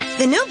time.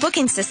 The new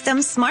booking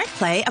system, Smart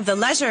Play, of the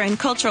Leisure and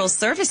Cultural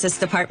Services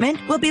Department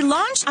will be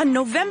launched on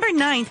November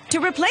 9th to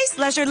replace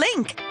Leisure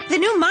Link. The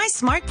new My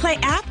Smart Play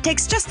app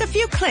takes just a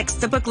few clicks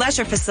to book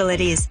leisure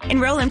facilities,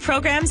 enroll in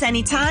programs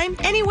anytime,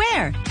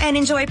 anywhere, and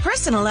enjoy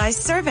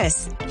personalized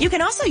service. You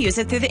can also use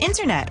it through the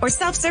internet or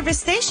self-service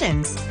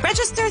stations.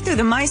 Register through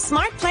the My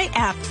Smart Play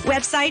app,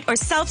 website, or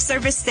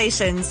self-service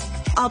stations.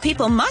 All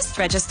people must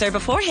register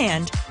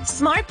beforehand.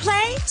 Smart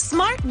Play,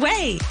 smart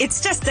way.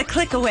 It's just a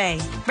click away.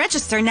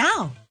 Register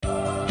now.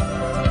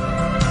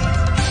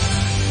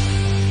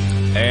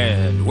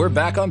 And we're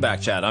back on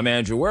Backchat. I'm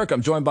Andrew Work.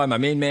 I'm joined by my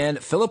main man,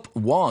 Philip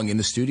Wong, in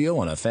the studio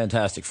on a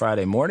fantastic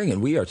Friday morning.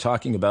 And we are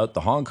talking about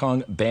the Hong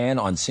Kong ban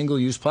on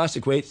single-use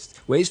plastic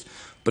waste.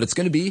 But it's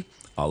going to be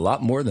a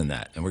lot more than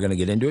that. And we're going to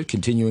get into it.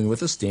 Continuing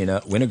with us,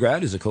 Dana Winograd,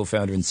 who's a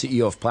co-founder and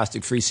CEO of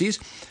Plastic Free Seas.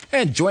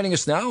 And joining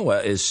us now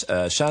is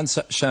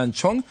Shan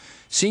Chung,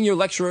 Senior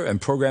Lecturer and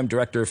Program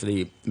Director for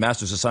the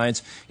Masters of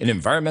Science in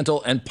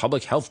Environmental and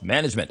Public Health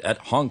Management at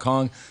Hong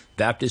Kong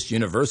Baptist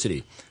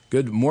University.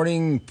 Good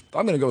morning.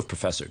 I'm going to go with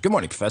Professor. Good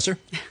morning, Professor.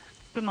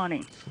 Good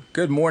morning.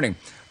 Good morning.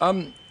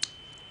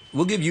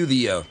 We'll give you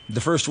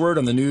the first word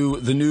on the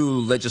new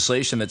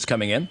legislation that's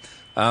coming in.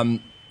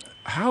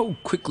 How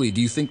quickly do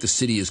you think the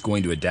city is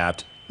going to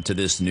adapt to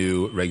these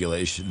new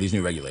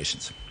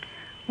regulations?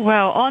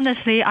 Well,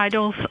 honestly,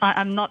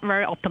 I'm not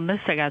very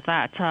optimistic at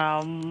that.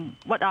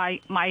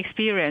 My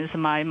experience,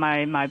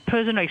 my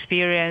personal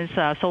experience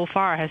so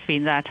far has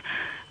been that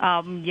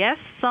yes,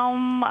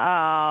 some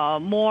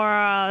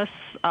more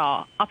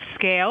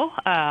upscale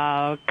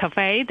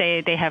cafe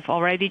they have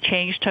already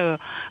changed to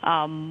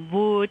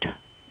wood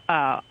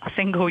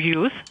single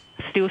use.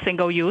 Still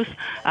single-use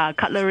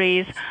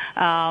cutleries.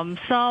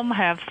 Some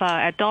have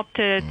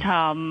adopted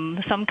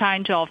some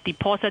kind of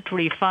deposit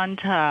refund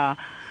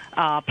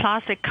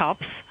plastic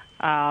cups,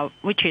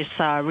 which is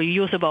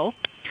reusable.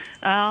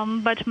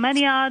 But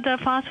many other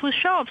fast food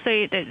shops,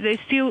 they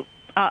still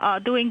are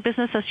doing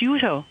business as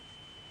usual.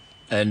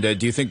 And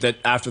do you think that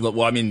after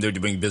they're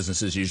doing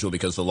business as usual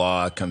because the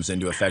law comes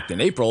into effect in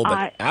April,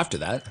 but after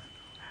that?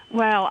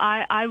 Well,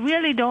 I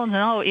really don't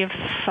know if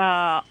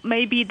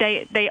maybe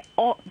they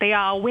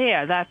are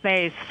aware that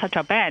there is such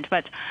a ban,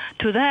 but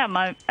to them,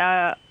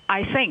 I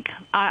think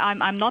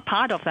I'm not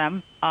part of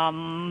them,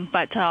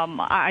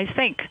 I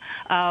think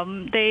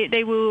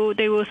they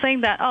will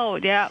think that,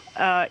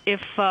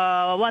 if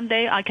one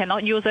day I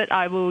cannot use it,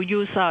 I will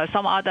use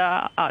some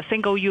other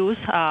single-use,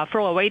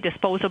 throw-away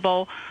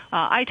disposable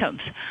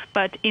items.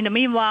 But in the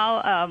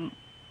meanwhile,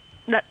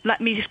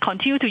 let me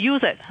continue to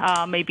use it.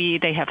 Maybe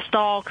they have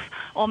stocks,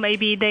 or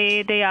maybe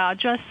they are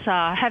just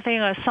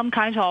having some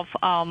kind of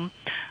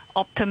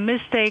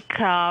optimistic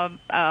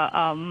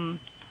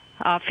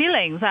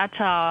feeling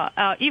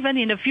that even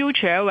in the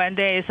future, when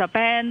there is a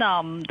ban,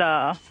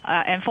 the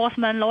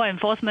law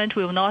enforcement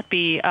will not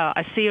be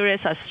as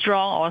serious, as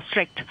strong, or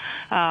strict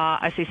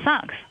as it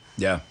sounds.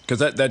 Yeah, because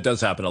that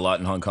does happen a lot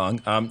in Hong Kong.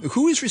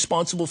 Who is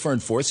responsible for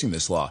enforcing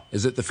this law?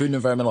 Is it the Food and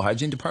Environmental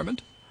Hygiene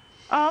Department?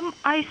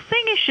 I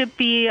think it should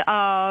be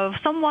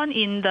someone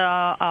in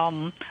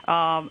the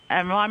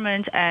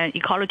Environment and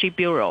Ecology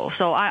Bureau.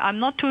 So I'm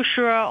not too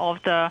sure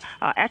of the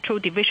actual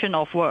division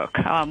of work.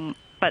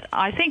 But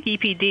I think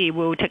EPD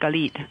will take a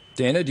lead.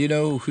 Dana, do you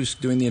know who's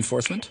doing the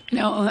enforcement?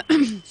 No,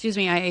 excuse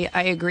me,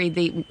 I agree.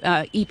 The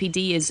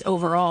EPD is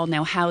overall.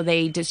 Now, how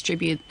they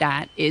distribute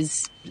that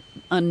is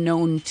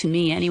unknown to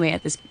me anyway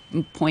at this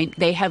point.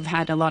 They have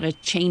had a lot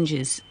of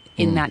changes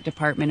in that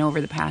department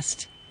over the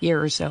past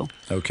year or so.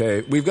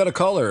 Okay, we've got a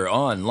caller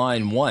on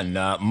line 1.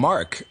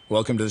 Mark,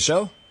 welcome to the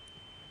show.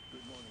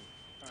 Good morning.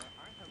 I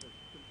have a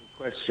simple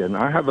question.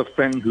 I have a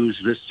friend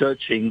who's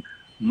researching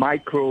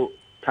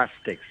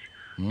microplastics.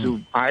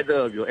 Do either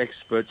of your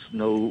experts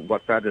know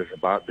what that is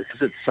about?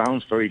 Because it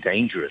sounds very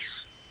dangerous.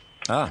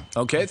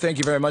 Okay. Thank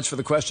you very much for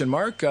the question,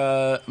 Mark.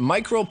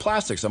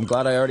 Microplastics. I'm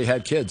glad I already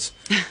had kids.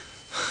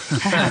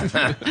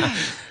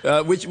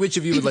 Which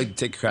of you would like to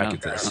take a crack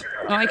at this?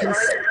 Oh, I can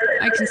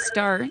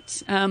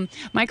start.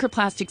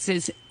 Microplastics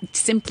is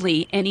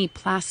simply any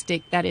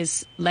plastic that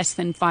is less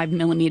than 5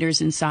 millimeters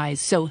in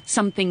size. So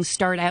some things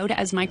start out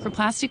as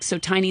microplastics, so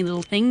tiny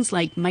little things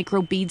like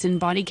micro beads in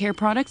body care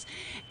products,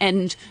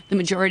 and the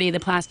majority of the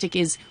plastic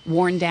is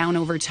worn down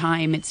over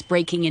time. It's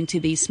breaking into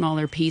these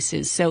smaller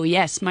pieces. So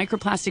yes,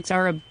 microplastics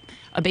are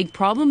a big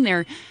problem.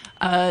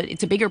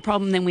 It's a bigger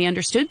problem than we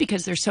understood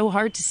because they're so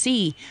hard to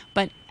see.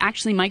 But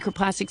actually,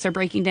 microplastics are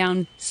breaking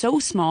down so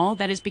small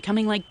that it's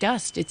becoming like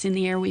dust. It's in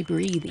the air we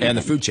breathe. And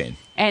the food chain.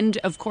 And,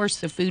 of course,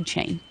 the food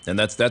chain. And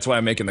that's why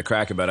I'm making the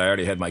crack about I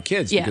already had my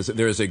kids, because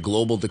there is a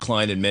global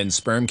decline in men's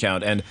sperm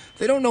count. And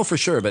they don't know for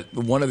sure, but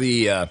one of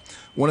the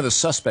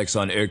suspects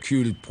on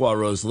Hercule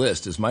Poirot's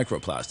list is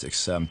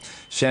microplastics.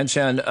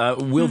 Shan,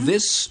 will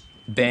this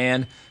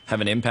ban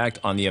have an impact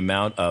on the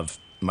amount of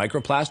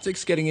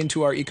microplastics getting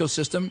into our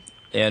ecosystem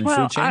and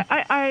food chain?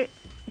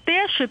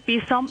 There should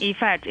be some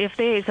effect if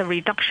there is a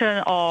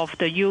reduction of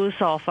the use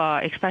of,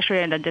 especially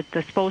in the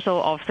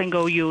disposal of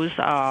single-use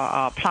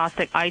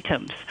plastic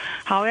items.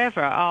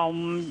 However,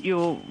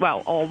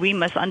 we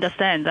must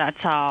understand that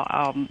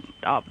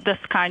this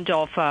kind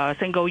of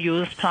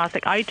single-use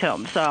plastic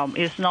items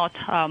is not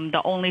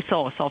the only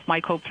source of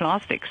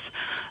microplastics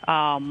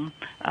in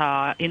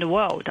the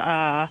world.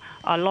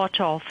 A lot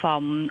of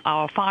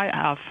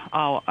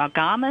our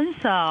garments,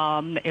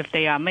 if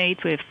they are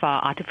made with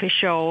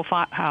artificial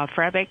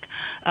fabric,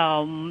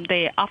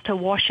 after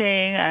washing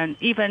and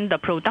even the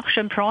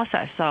production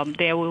process,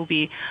 there will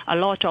be a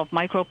lot of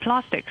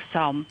microplastics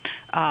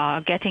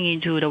getting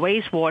into the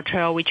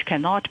wastewater, which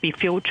cannot be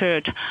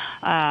filtered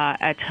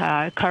at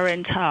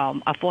current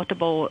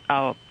affordable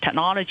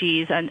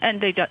technologies,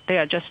 and they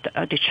are just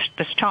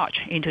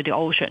discharged into the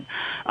ocean.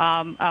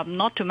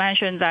 Not to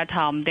mention that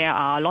there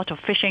are a lot of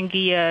fishing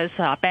gears,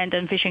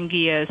 abandoned fishing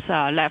gears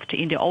left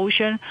in the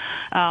ocean,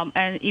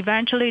 and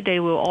eventually they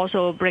will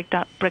also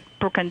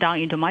broken down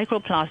into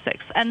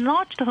microplastics. And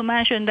not to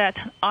mention that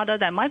other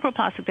than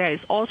microplastic, there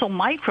is also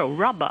micro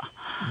rubber,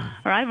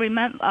 right?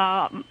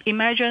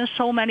 Imagine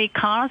so many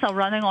cars are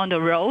running on the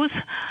roads,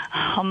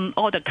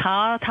 all the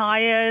car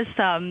tires,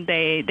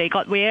 they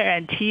got wear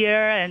and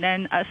tear, and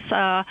then as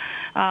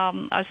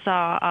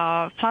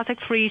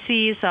Plastic Free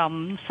Seas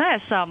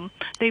says,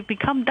 they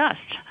become dust.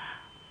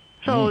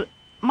 So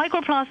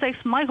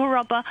microplastics,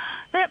 micro-rubber,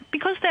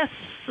 because there's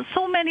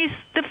so many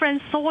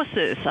different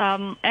sources,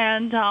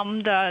 and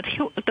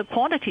the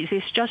quantities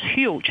is just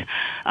huge.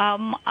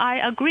 I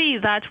agree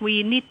that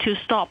we need to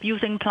stop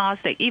using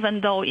plastic,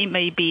 even though it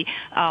may be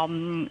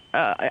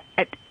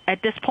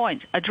at this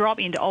point a drop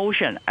in the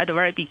ocean at the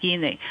very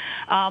beginning.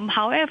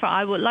 However,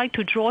 I would like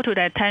to draw to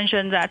the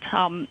attention that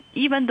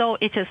even though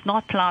it is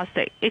not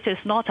plastic, it is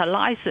not a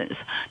license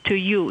to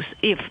use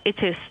if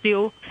it is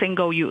still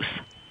single use.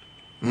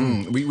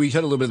 We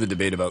had a little bit of the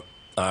debate about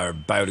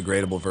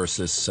biodegradable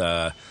versus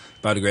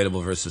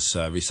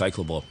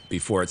recyclable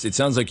before. It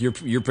sounds like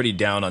you're pretty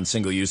down on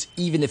single use,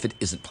 even if it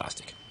isn't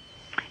plastic.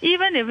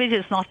 Even if it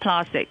is not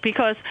plastic,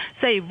 because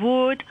say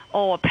wood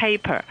or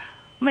paper,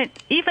 I mean,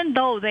 even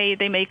though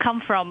they may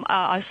come from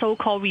a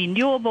so-called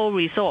renewable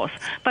resource,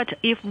 but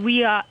if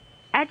we are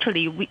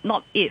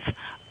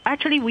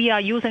we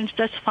are using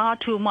just far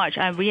too much,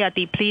 and we are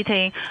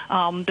depleting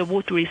the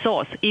wood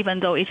resource,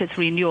 even though it is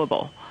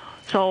renewable.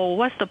 So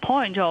what's the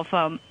point of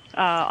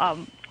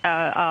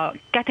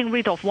getting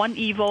rid of one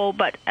evil,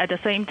 but at the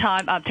same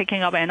time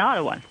taking up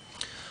another one.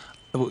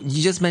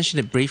 You just mentioned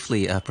it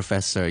briefly,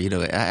 Professor.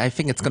 I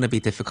think it's going to be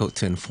difficult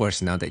to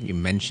enforce now that you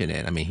mention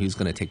it. I mean, who's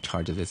going to take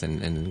charge of this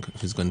and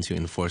who's going to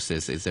enforce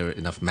this? Is there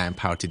enough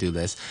manpower to do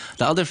this?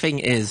 The other thing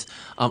is,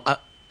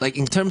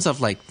 in terms of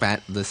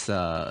this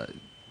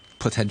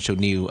potential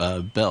new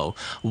bill,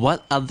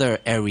 what other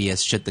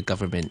areas should the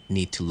government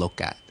need to look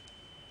at?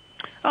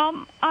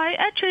 I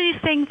actually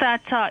think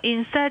that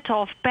instead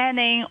of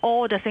banning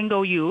all the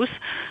single-use,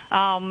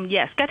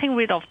 yes, getting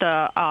rid of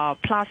the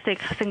plastic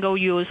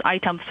single-use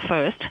items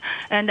first,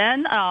 and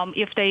then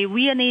if they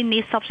really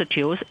need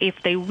substitutes,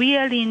 if they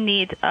really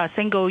need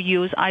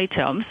single-use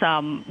items,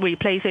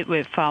 replace it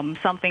with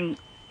something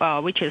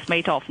which is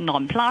made of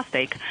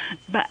non-plastic,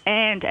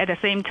 and at the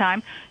same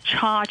time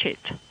charge it.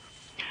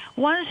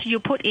 Once you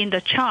put in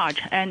the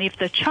charge, and if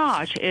the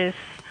charge is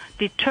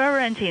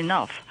deterrent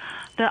enough,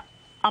 the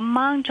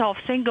amount of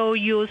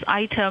single-use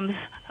items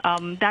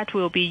that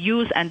will be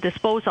used and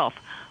disposed of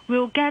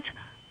will get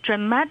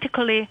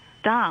dramatically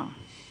down.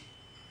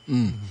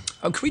 Can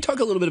we talk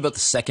a little bit about the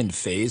second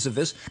phase of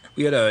this?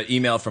 We had an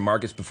email from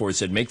Marcus before who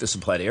said, make this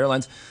apply to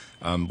airlines.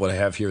 What I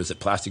have here is that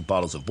plastic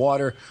bottles of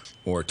water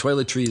or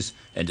toiletries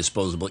and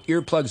disposable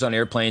earplugs on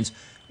airplanes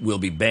will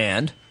be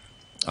banned.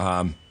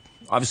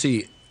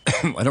 Obviously,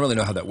 I don't really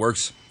know how that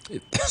works,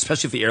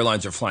 especially if the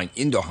airlines are flying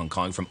into Hong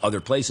Kong from other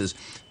places.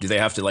 Do they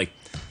have to,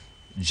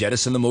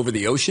 jettison them over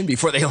the ocean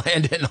before they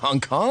land in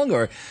Hong Kong?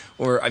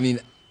 Or I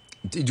mean,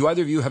 do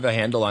either of you have a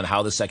handle on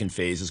how the second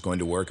phase is going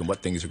to work and what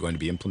things are going to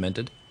be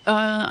implemented?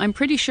 I'm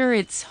pretty sure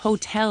it's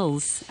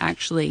hotels,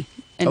 actually.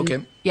 And, okay.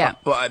 Yeah.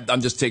 Well,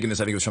 I'm just taking this,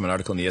 I think it was from an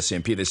article in the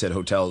SCMP. They said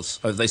hotels,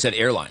 they said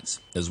airlines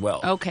as well.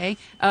 Okay.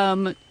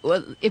 Well,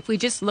 if we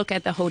just look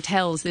at the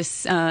hotels,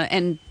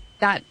 and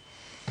that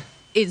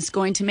is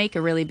going to make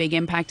a really big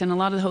impact. And a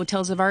lot of the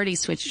hotels have already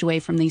switched away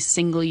from these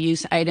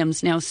single-use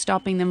items. Now,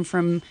 stopping them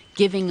from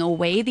giving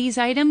away these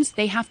items,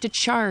 they have to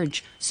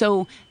charge.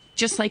 So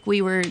just like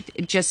we were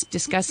just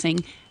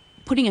discussing,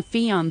 putting a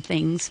fee on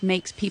things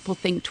makes people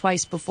think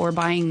twice before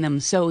buying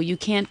them. So you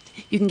can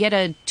get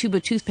a tube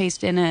of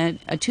toothpaste and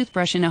a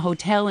toothbrush in a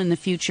hotel in the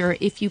future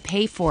if you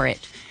pay for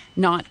it,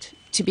 not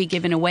to be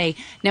given away.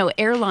 Now,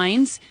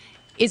 airlines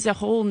is a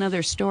whole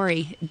nother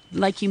story.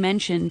 Like you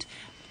mentioned,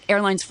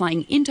 airlines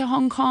flying into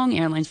Hong Kong,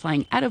 airlines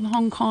flying out of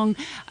Hong Kong.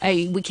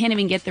 We can't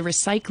even get the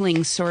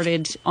recycling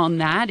sorted on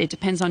that. It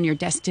depends on your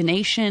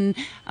destination.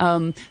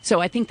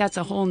 So I think that's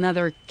a whole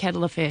nother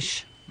kettle of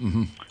fish.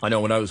 Mm-hmm. I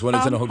know when I was in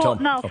a hotel.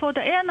 For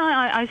the airline,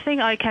 I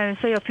think I can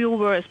say a few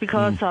words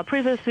because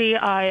previously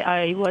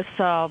I was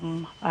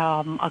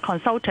a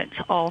consultant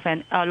of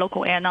a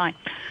local airline.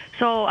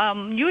 So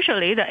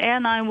usually the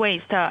airline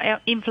waste,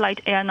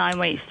 in-flight airline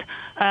waste,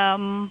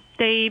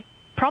 they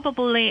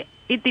probably,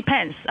 it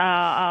depends.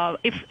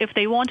 If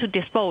they want to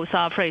dispose,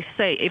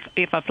 say,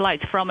 if a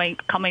flight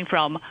coming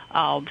from,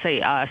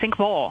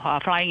 Singapore,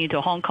 flying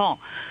into Hong Kong,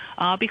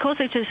 because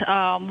it is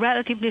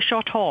relatively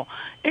short haul,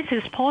 it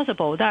is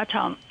possible that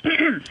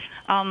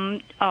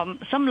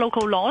some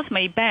local laws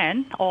may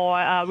ban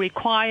or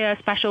require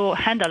special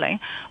handling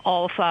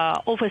of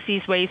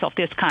overseas waste of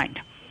this kind.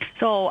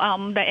 So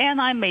the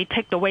airline may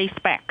take the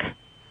waste back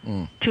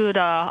to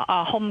the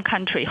home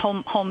country,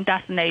 home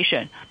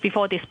destination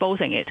before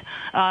disposing it.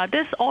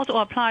 This also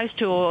applies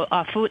to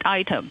food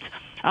items.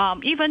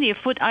 Even if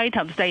food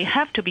items they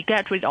have to be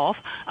get rid of,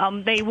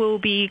 they will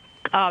be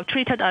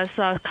treated as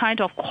a kind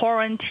of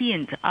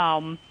quarantined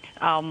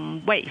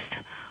waste,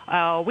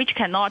 which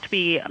cannot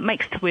be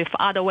mixed with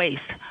other waste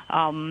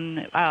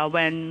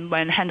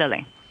when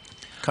handling.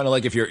 Kind of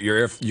like if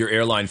your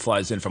airline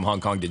flies in from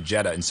Hong Kong to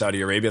Jeddah in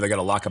Saudi Arabia, they got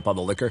to lock up all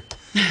the liquor,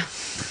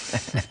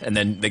 and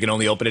then they can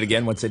only open it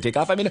again once they take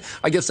off. I mean,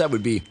 I guess that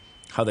would be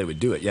how they would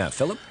do it. Yeah,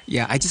 Philip?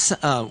 Yeah, I just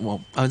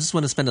want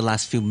to spend the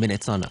last few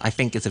minutes on, I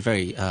think it's a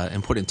very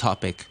important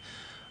topic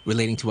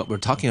relating to what we're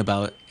talking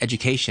about,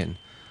 education.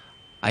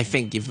 I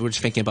think if we're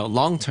thinking about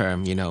long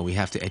term, we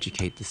have to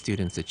educate the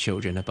students, the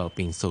children, about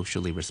being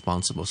socially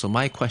responsible. So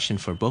my question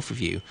for both of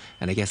you,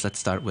 and I guess let's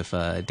start with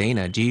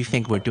Dana, do you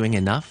think we're doing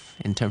enough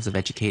in terms of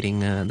educating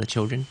the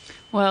children?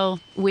 Well,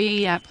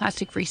 we at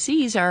Plastic Free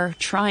Seas are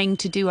trying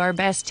to do our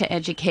best to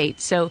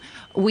educate. So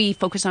we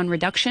focus on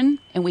reduction,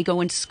 and we go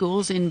into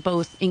schools in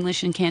both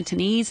English and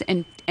Cantonese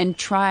and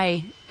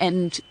try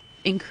and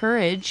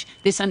encourage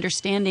this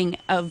understanding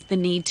of the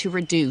need to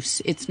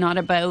reduce. It's not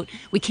about,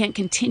 we can't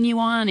continue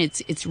on,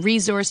 it's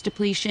resource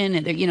depletion,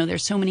 and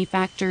there's so many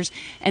factors,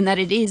 and that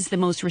it is the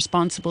most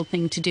responsible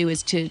thing to do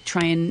is to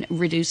try and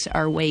reduce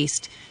our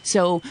waste.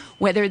 So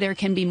whether there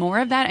can be more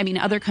of that, I mean,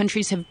 other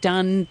countries have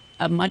done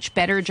a much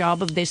better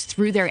job of this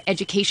through their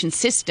education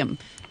system,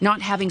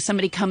 not having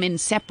somebody come in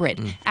separate.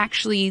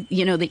 Actually, the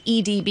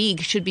EDB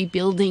should be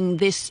building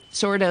this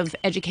sort of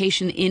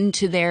education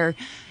into their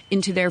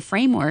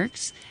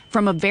frameworks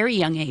from a very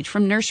young age,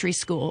 from nursery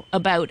school,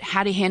 about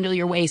how to handle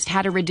your waste,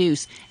 how to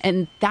reduce.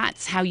 And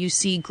that's how you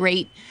see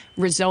great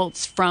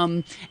results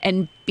from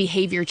and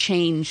behavior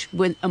change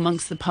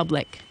amongst the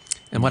public.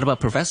 And what about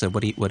Professor?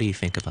 What do you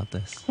think about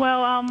this?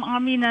 Well,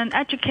 I'm in an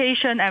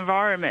education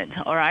environment,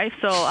 all right?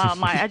 So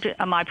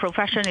my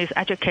profession is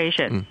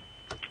education.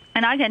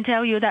 And I can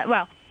tell you that,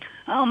 well,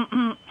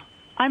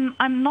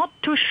 I'm not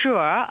too sure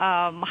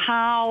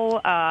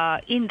how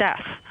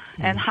in-depth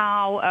and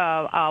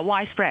how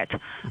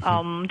widespread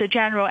the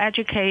general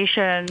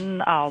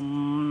education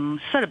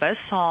syllabus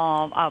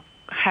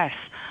has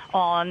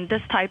on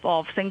this type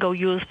of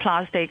single-use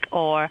plastic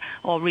or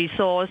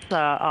resource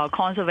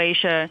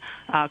conservation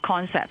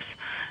concepts.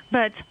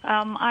 But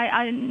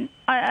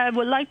I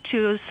would like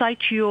to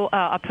cite you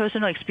a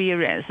personal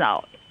experience.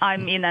 Now,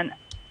 I'm in an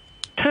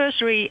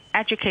tertiary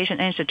education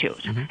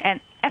institute,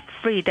 and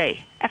every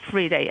day,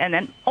 and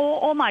then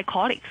all my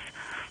colleagues,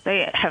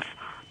 they have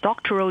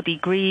doctoral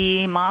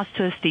degree,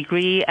 master's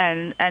degree,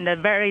 and at the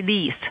very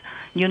least,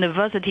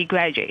 university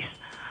graduates.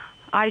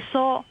 I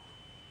saw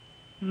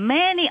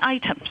many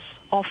items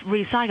of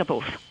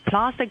recyclables,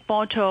 plastic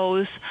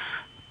bottles,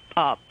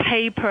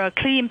 paper,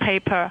 clean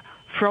paper,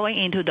 throwing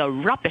into the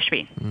rubbish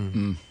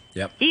bin.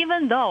 Yep.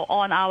 Even though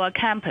on our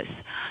campus,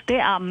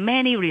 there are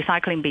many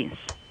recycling bins.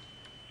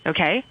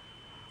 Okay?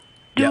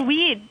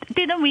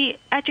 Didn't we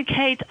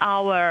educate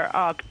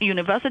our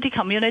university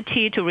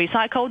community to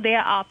recycle? There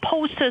are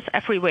posters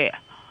everywhere.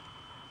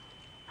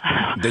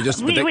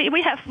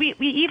 We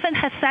even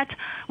have set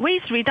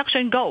waste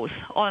reduction goals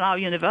on our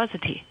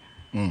university.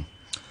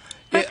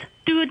 But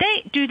do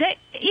they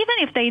even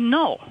if they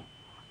know,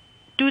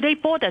 do they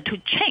bother to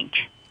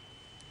change?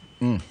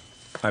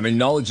 I mean,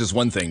 knowledge is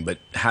one thing, but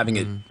having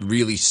it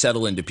really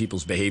settle into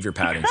people's behavior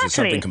patterns is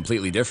something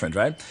completely different,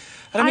 right?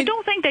 And I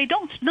don't think they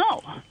don't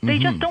know. They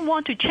just don't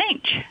want to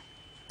change.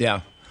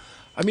 Yeah.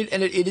 I mean,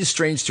 and it is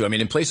strange, too. I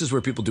mean, in places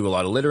where people do a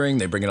lot of littering,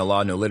 they bring in a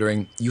law, no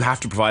littering, you have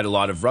to provide a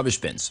lot of rubbish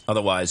bins.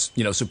 Otherwise,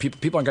 so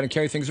people aren't going to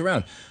carry things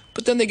around.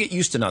 But then they get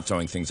used to not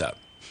throwing things out.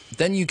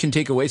 Then you can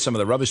take away some of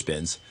the rubbish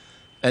bins,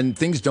 and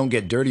things don't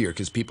get dirtier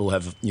because people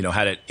have,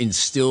 had it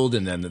instilled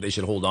in them that they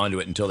should hold on to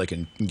it until they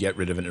can get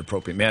rid of it in an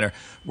appropriate manner.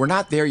 We're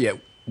not there yet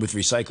with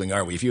recycling,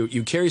 are we? If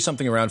you carry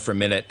something around for a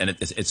minute and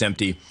it's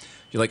empty,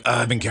 you're like,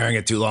 I've been carrying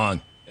it too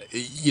long.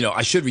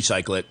 I should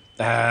recycle it,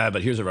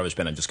 but here's a rubbish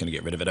bin. I'm just going to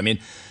get rid of it. I mean,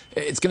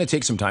 it's going to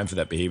take some time for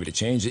that behavior to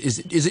change. Is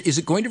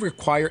it going to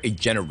require a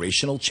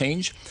generational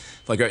change?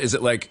 Is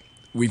it like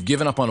we've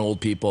given up on old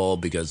people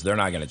because they're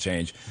not going to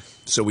change,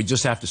 so we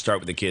just have to start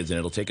with the kids, and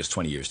it'll take us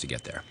 20 years to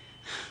get there?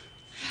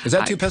 Is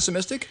that too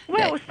pessimistic?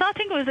 Well,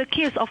 starting with the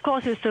kids, of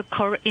course, is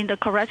in the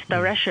correct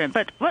direction.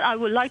 But what I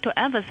would like to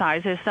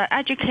emphasize is that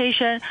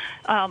education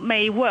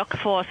may work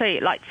for, say,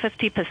 like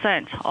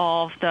 50%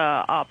 of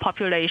the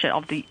population,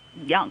 of the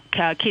young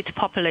kids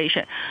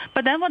population.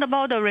 But then what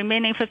about the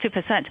remaining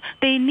 50%?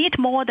 They need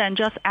more than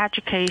just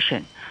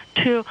education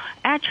to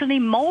actually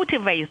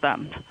motivate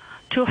them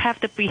to have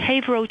the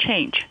behavioral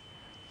change.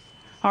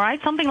 All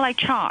right? Something like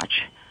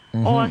charge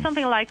or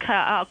something like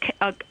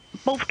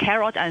both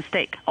carrot and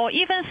stick, or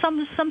even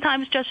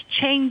sometimes just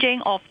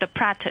changing of the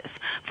practice.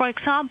 For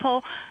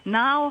example,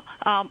 now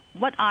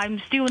what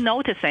I'm still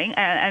noticing,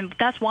 and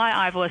that's why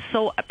I was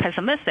so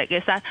pessimistic,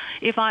 is that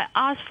if I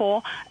ask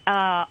for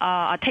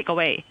a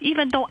takeaway,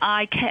 even though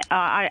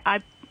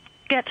I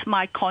get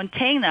my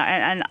container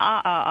and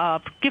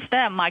give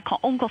them my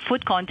own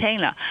food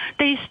container,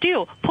 they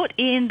still put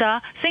in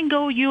the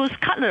single-use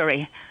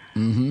cutlery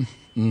to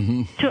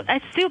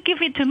still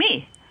give it to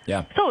me.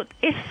 Yeah. So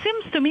it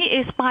seems to me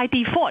it's by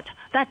default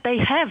that they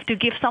have to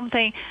give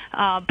something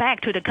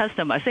back to the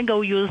customer,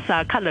 single-use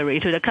cutlery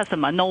to the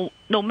customer,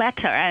 no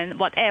matter and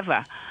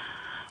whatever.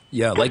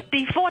 Yeah, the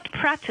default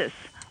practice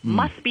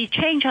must be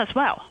changed as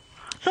well.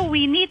 So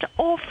we need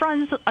all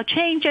fronts,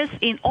 changes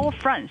in all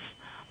fronts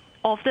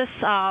of this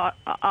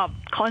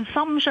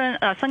consumption,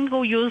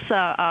 single-use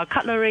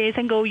cutlery,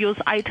 single-use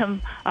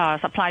item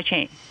supply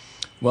chain.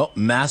 Well,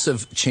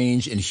 massive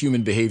change in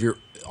human behavior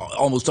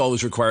almost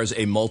always requires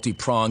a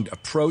multi-pronged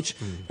approach.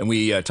 And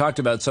we talked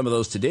about some of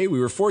those today. We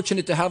were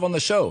fortunate to have on the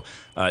show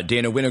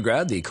Dana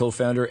Winograd, the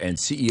co-founder and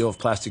CEO of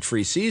Plastic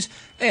Free Seas,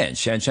 and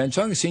Shan-Shan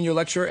Chung, Senior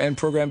Lecturer and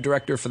Program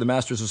Director for the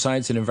Masters of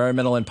Science in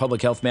Environmental and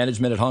Public Health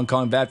Management at Hong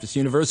Kong Baptist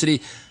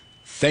University.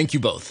 Thank you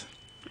both.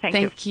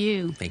 Thank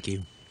you. Thank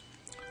you.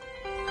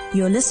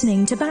 You're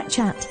listening to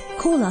Backchat.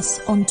 Call us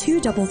on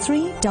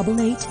 233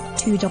 88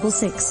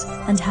 266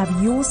 and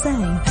have your say.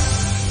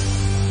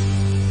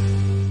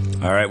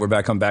 All right, we're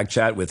back on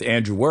Backchat with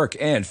Andrew Work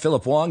and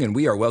Philip Wong, and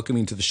we are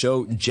welcoming to the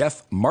show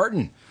Jeff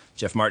Martin.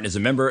 Jeff Martin is a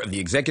member of the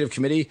Executive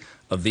Committee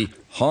of the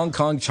Hong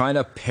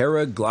Kong-China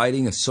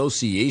Paragliding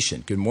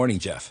Association. Good morning,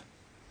 Jeff.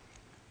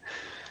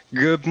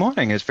 Good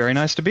morning. It's very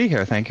nice to be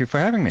here. Thank you for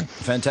having me.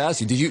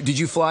 Fantastic. Did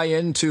you fly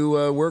in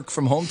to work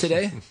from home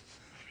today?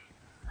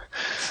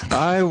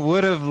 I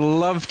would have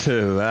loved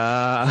to.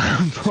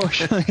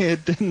 Unfortunately,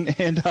 it didn't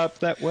end up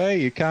that way.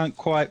 You can't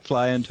quite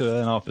fly into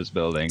an office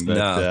building. But,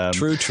 no,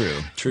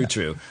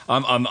 true.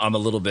 I'm a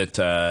little bit,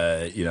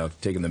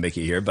 taking the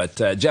mickey here. But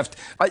Jeff,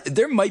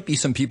 there might be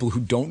some people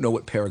who don't know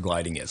what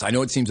paragliding is. I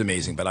know it seems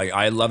amazing, but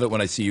I love it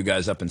when I see you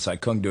guys up in Sai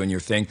Kung doing your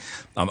thing.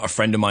 A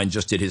friend of mine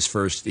just did his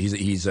first.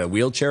 He's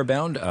wheelchair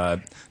bound,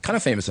 kind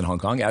of famous in Hong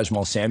Kong,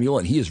 Ajmal Samuel,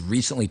 and he has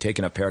recently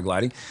taken up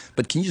paragliding.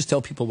 But can you just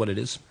tell people what it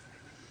is?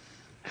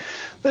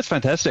 That's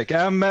fantastic.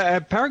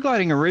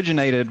 Paragliding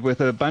originated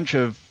with a bunch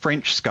of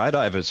French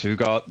skydivers who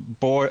got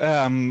bored,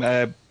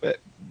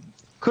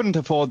 couldn't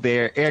afford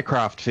their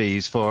aircraft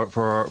fees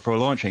for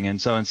launching,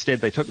 and so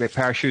instead they took their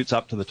parachutes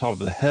up to the top of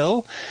the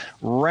hill,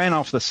 ran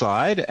off the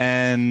side,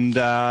 and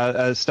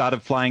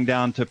started flying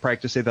down to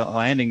practice their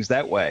landings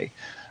that way.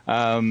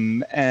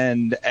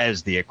 And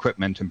as the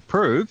equipment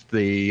improved,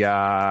 the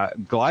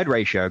glide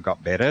ratio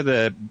got better,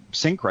 the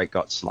sink rate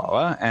got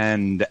slower,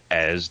 and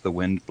as the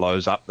wind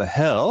blows up the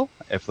hill,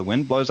 if the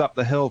wind blows up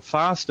the hill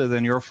faster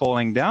than you're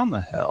falling down the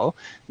hill,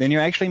 then you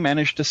actually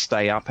manage to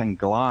stay up and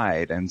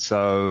glide. And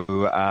so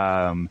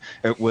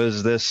it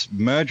was this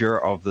merger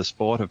of the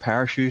sport of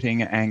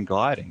parachuting and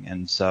gliding.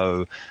 And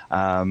so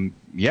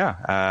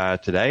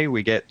today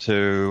we get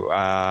to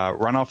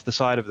run off the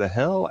side of the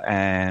hill,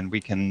 and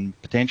we can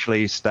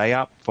potentially stay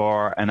up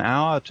for an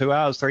hour, 2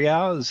 hours, 3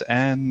 hours,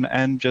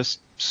 and just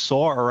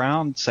soar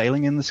around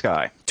sailing in the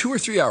sky. 2 or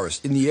 3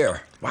 hours in the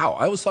air. Wow,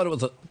 I always thought it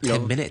was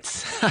 10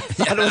 minutes. I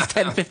thought it was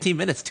 10, 15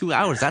 minutes, 2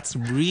 hours. That's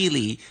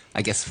really,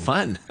 I guess,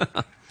 fun.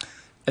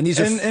 And these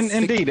are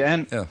indeed,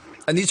 and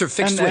these are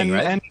fixed wing,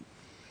 right?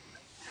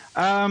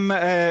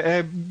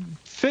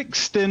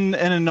 Fixed in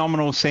a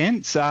nominal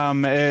sense.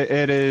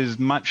 It is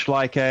much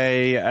like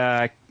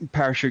a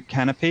parachute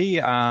canopy,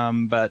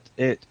 but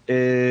it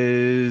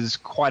is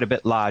quite a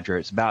bit larger.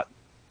 It's about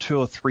 2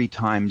 or 3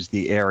 times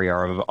the area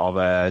of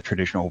a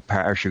traditional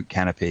parachute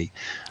canopy.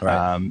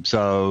 Right.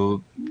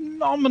 So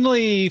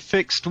nominally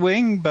fixed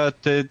wing, but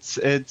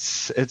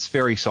it's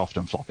very soft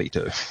and floppy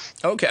too.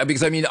 Okay,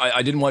 because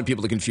I didn't want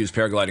people to confuse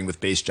paragliding with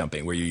base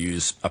jumping, where you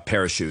use a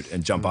parachute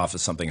and jump off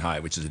of something high,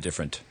 which is a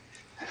different.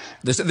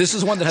 This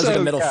is one that has like a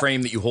metal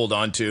frame that you hold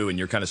on to, and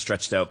you're kind of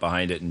stretched out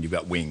behind it, and you've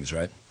got wings,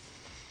 right?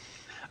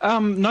 No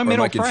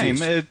metal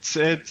frame. It's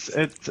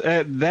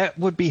that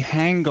would be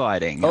hang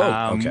gliding,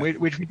 okay.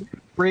 which we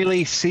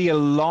really see a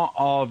lot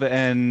of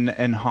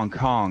in Hong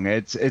Kong.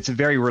 It's a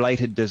very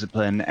related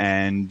discipline,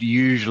 and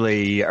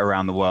usually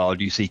around the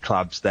world you see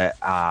clubs that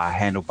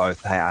handle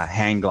both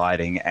hang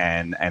gliding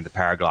and the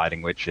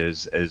paragliding, which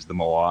is the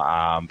more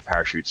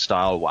parachute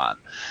style one.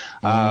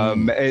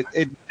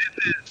 It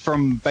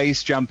from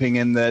base jumping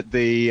in that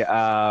the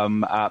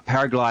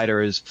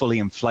paraglider is fully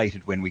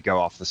inflated when we go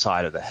off the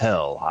side of the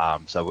hill.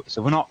 So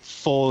we're not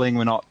falling,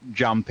 we're not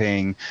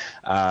jumping.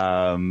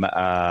 You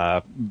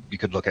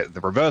could look at it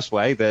the reverse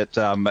way, that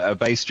a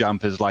base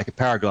jump is like a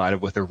paraglider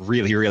with a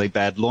really, really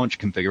bad launch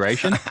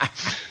configuration.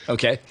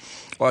 Okay.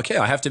 Well, okay,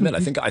 I have to admit,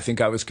 I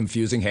think I was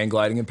confusing hang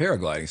gliding and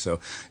paragliding. So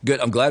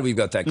good. I'm glad we've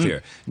got that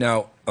clear.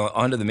 Now,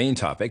 on to the main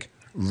topic.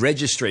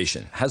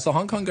 Registration. Has the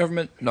Hong Kong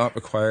government not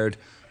required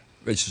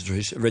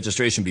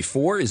registration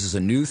before? Is this a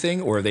new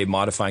thing, or are they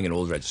modifying an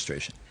old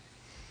registration?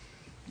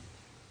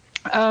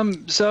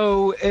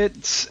 So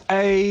it's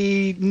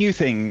a new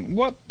thing.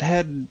 What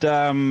had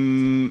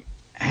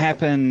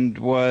happened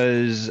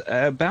was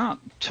about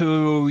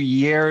 2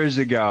 years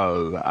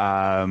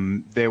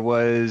ago, there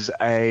was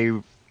a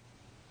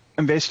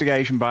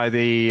investigation by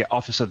the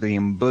Office of the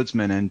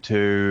Ombudsman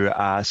into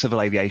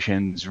civil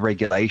aviation's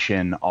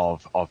regulation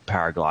of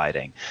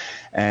paragliding.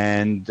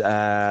 And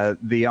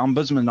the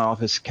Ombudsman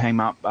Office came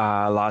up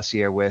last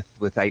year with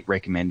 8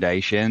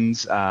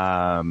 recommendations. 4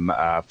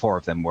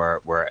 of them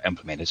were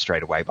implemented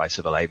straight away by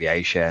civil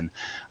aviation.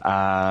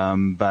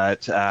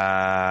 But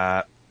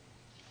the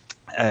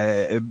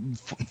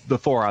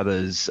 4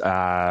 others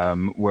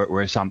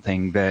were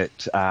something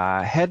that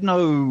had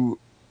no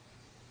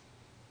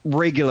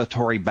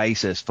regulatory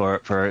basis for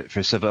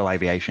civil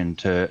aviation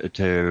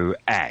to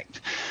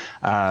act.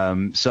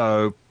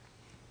 So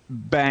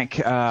back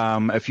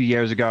a few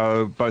years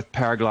ago, both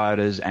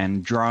paragliders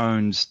and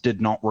drones did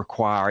not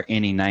require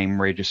any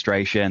name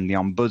registration. The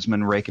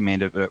Ombudsman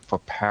recommended it for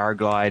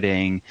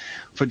paragliding.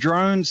 For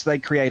drones, they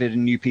created a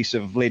new piece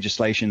of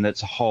legislation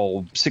that's a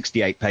whole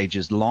 68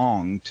 pages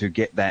long to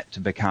get that to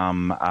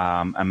become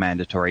a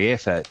mandatory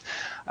effort.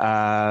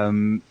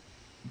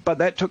 But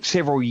that took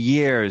several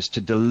years to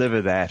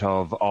deliver that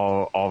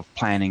of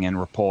planning and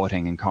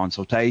reporting and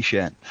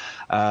consultation.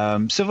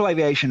 Civil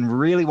aviation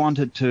really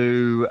wanted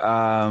to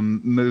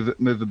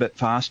move a bit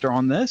faster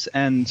on this,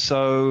 and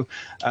so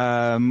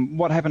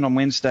what happened on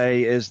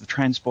Wednesday is the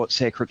Transport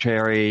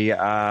Secretary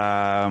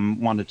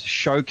wanted to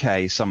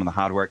showcase some of the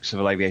hard work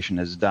civil aviation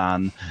has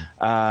done.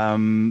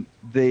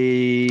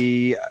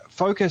 The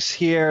focus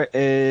here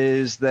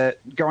is that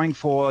going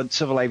forward,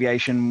 civil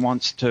aviation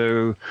wants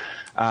to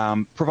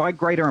provide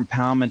greater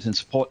empowerment and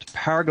support to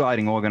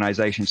paragliding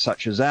organizations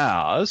such as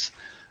ours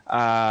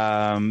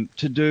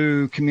to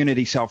do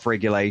community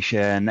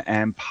self-regulation,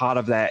 and part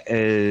of that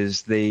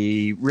is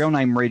the real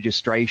name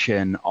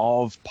registration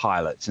of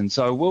pilots. And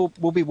so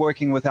we'll be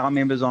working with our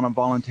members on a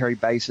voluntary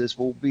basis.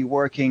 We'll be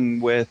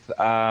working with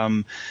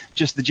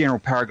just the general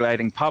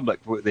paragliding public.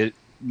 The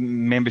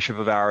membership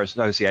of our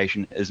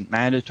association isn't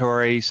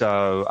mandatory,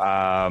 so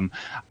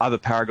other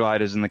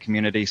paragliders in the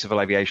community,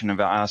 civil aviation, have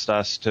asked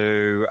us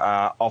to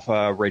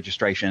offer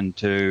registration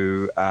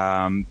to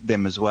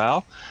them as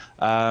well.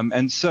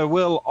 And so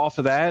we'll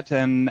offer that,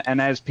 and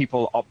as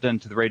people opt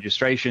into the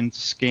registration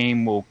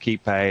scheme, we'll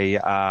keep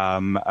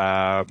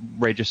a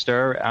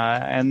register,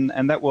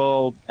 and that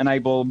will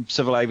enable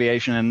civil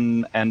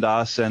aviation and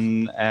us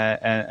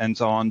and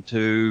so on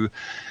to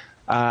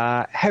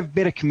have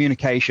better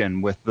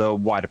communication with the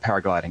wider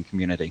paragliding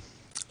community.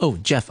 Oh,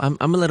 Jeff, I'm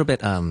a little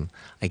bit, I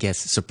guess,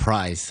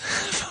 surprised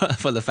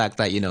for the fact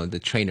that, the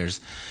trainers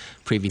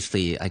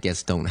previously, I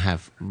guess, don't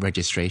have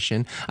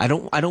registration. I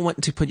don't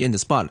want to put you in the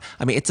spot.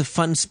 I mean, it's a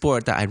fun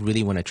sport that I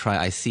really want to try.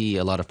 I see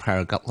a lot of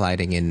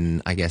paragliding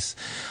in, I guess,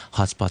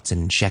 hotspots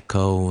in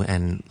Sheko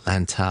and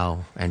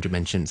Lantau. Andrew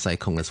mentioned Sai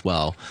Kung as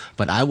well.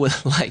 But I would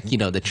like,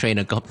 the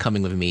trainer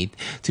coming with me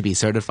to be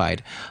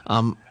certified.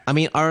 I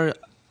mean,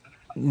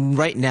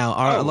 right now,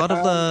 are a lot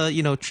of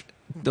the,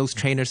 those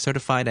trainers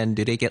certified, and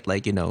do they get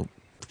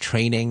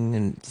training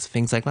and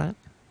things like that?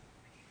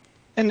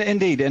 And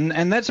indeed, and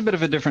that's a bit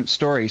of a different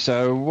story.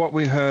 So what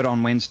we heard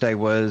on Wednesday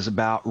was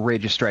about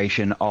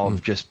registration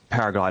of just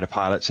paraglider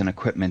pilots and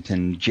equipment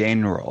in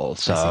general.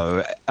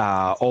 So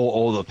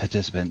all the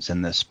participants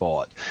in this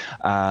sport.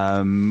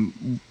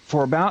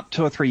 For about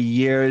 2 or 3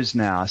 years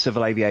now,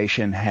 civil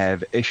aviation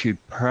have issued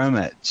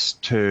permits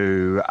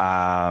to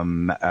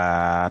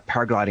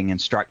paragliding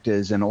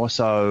instructors and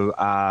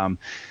also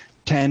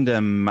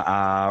tandem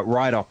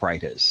ride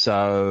operators.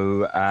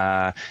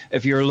 So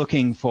if you're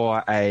looking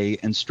for a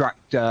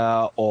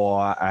instructor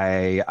or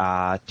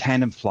a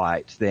tandem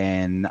flight,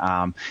 then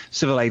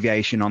Civil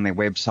Aviation on their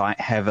website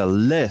have a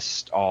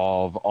list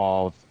of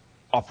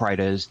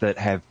operators that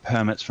have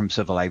permits from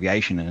Civil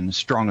Aviation, and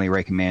strongly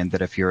recommend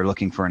that if you're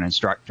looking for an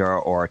instructor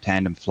or a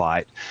tandem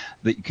flight,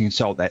 that you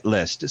consult that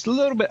list. It's a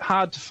little bit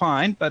hard to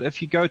find, but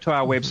if you go to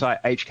our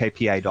website,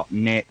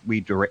 hkpa.net, we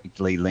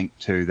directly link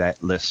to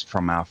that list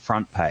from our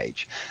front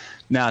page.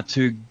 Now,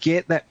 to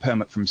get that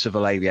permit from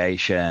Civil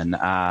Aviation,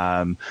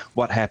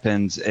 what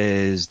happens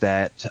is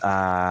that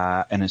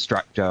an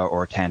instructor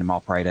or a tandem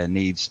operator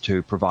needs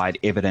to provide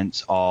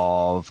evidence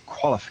of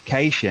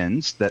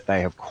qualifications that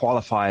they have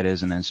qualified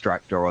as an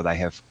instructor or they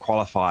have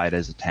qualified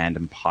as a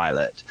tandem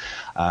pilot.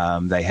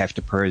 They have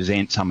to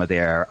present some of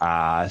their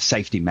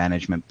safety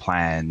management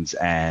plans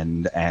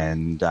and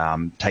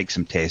take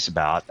some tests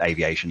about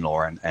aviation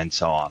law and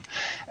so on.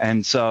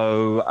 And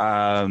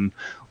so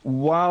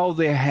while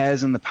there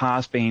has in the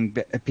past been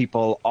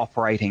people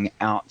operating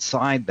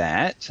outside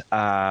that,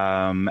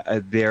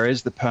 there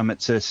is the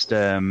permit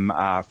system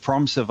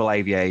from Civil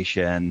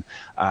Aviation.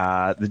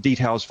 The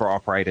details for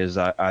operators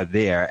are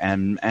there,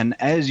 and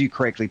as you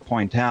correctly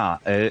point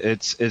out,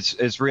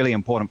 it's really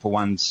important for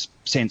one's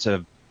sense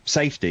of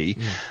safety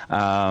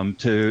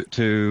to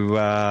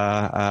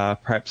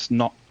perhaps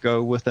not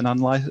go with an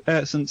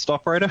unlicensed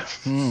operator.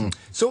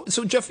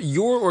 So Jeff,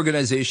 your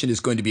organization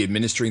is going to be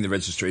administering the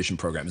registration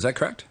program. Is that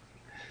correct?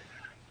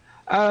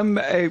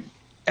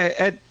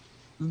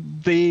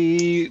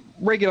 The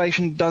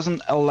regulation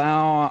doesn't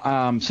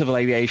allow Civil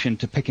Aviation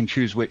to pick and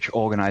choose which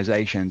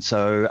organization.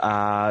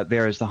 So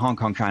there is the Hong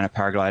Kong China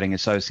Paragliding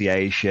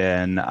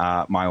Association,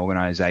 my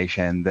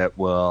organization, that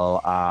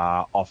will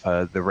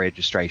offer the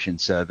registration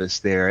service.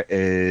 There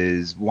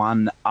is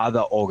one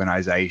other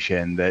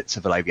organization that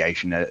Civil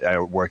Aviation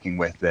are working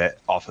with that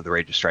offer the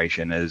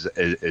registration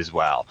as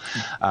well.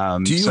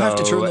 Do you have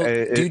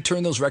to do you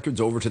turn those records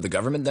over to the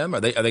government then?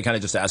 Are they kind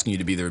of just asking you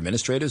to be their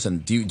administrators,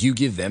 and do you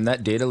give them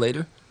that data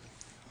later?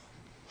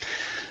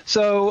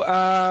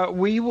 So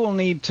we will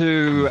need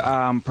to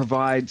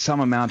provide some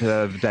amount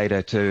of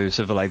data to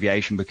Civil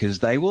Aviation because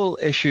they will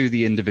issue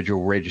the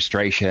individual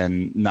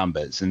registration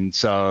numbers. And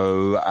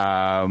so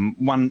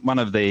one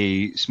of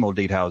the small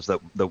details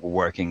that we're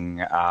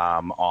working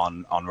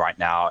on right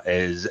now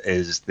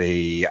is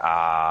the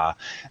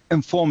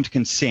informed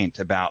consent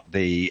about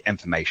the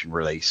information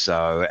release.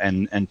 So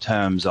in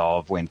terms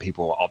of when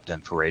people opt in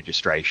for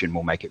registration,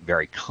 we'll make it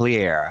very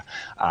clear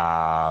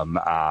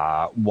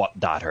what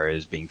data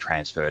is being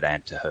transferred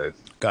and to who.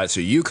 Got it. So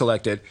you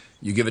collect it,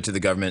 you give it to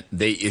the government,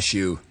 they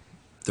issue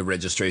the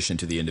registration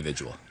to the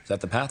individual. Is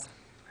that the path?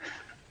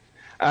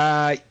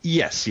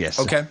 Yes.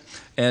 Okay.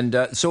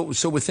 And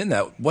so within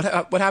that, what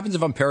happens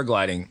if I'm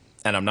paragliding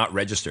and I'm not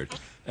registered,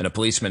 and a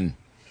policeman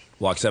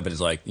walks up and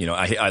is like,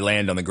 I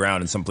land on the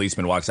ground, and some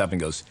policeman walks up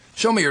and goes,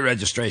 "Show me your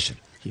registration."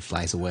 He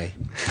flies away.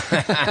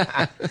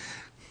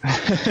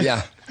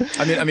 Yeah.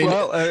 I mean,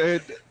 well, are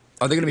there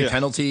going to be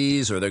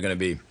penalties, or are there going to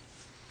be,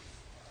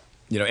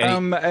 any...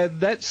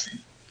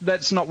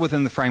 That's not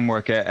within the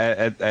framework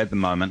at the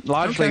moment.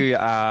 Largely,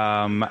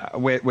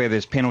 where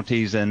there's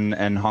penalties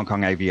in Hong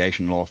Kong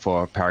aviation law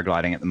for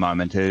paragliding at the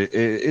moment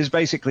is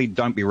basically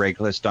don't be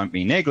reckless, don't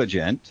be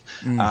negligent,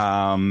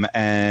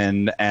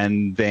 and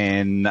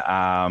then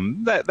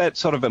that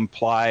sort of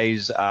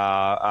implies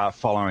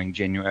following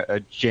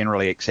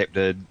generally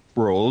accepted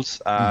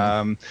rules.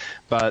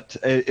 But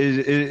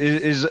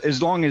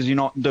as long as you're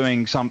not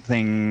doing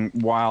something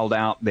wild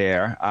out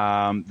there,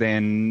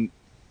 then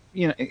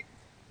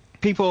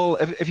people,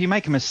 if you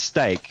make a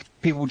mistake,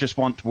 people just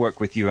want to work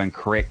with you and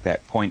correct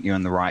that, point you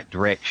in the right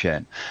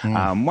direction.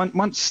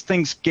 Once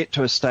things get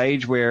to a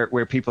stage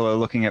where people are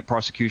looking at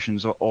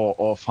prosecutions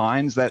or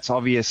fines, that's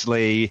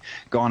obviously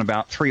gone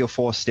about 3 or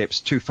 4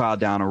 steps too far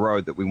down a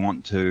road that we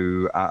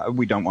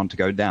don't want to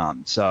go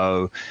down.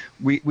 So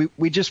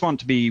we just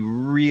want to be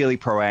really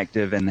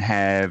proactive and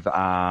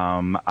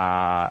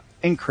have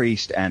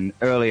increased and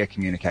earlier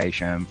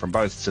communication from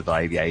both civil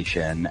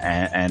aviation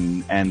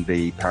and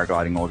the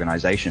paragliding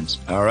organizations.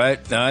 All right.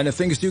 And if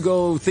things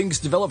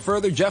develop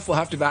further, Jeff, we'll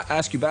have to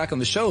ask you back on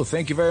the show.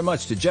 Thank you very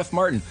much to Jeff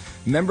Martin,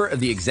 member of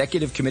the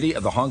Executive Committee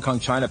of the Hong Kong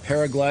China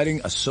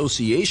Paragliding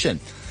Association.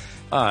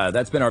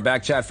 That's been our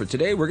back chat for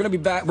today. We're going to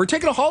be back. We're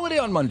taking a holiday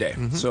on Monday.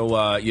 So,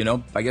 I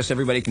guess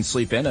everybody can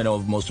sleep in. I know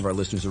most of our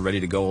listeners are ready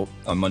to go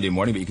on Monday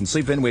morning, but you can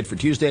sleep in, wait for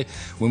Tuesday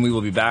when we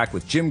will be back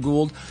with Jim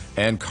Gould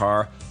and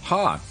Kar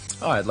Ha.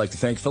 I'd like to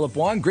thank Philip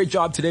Wong. Great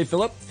job today,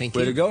 Philip. Thank you.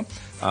 Way to go.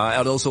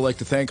 I'd also like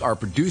to thank our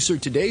producer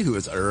today, who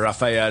is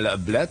Raphaël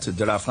Blette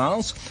de la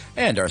France,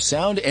 and our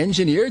sound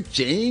engineer,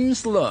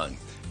 James Lung,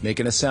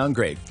 making us sound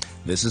great.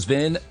 This has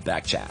been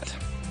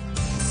Backchat.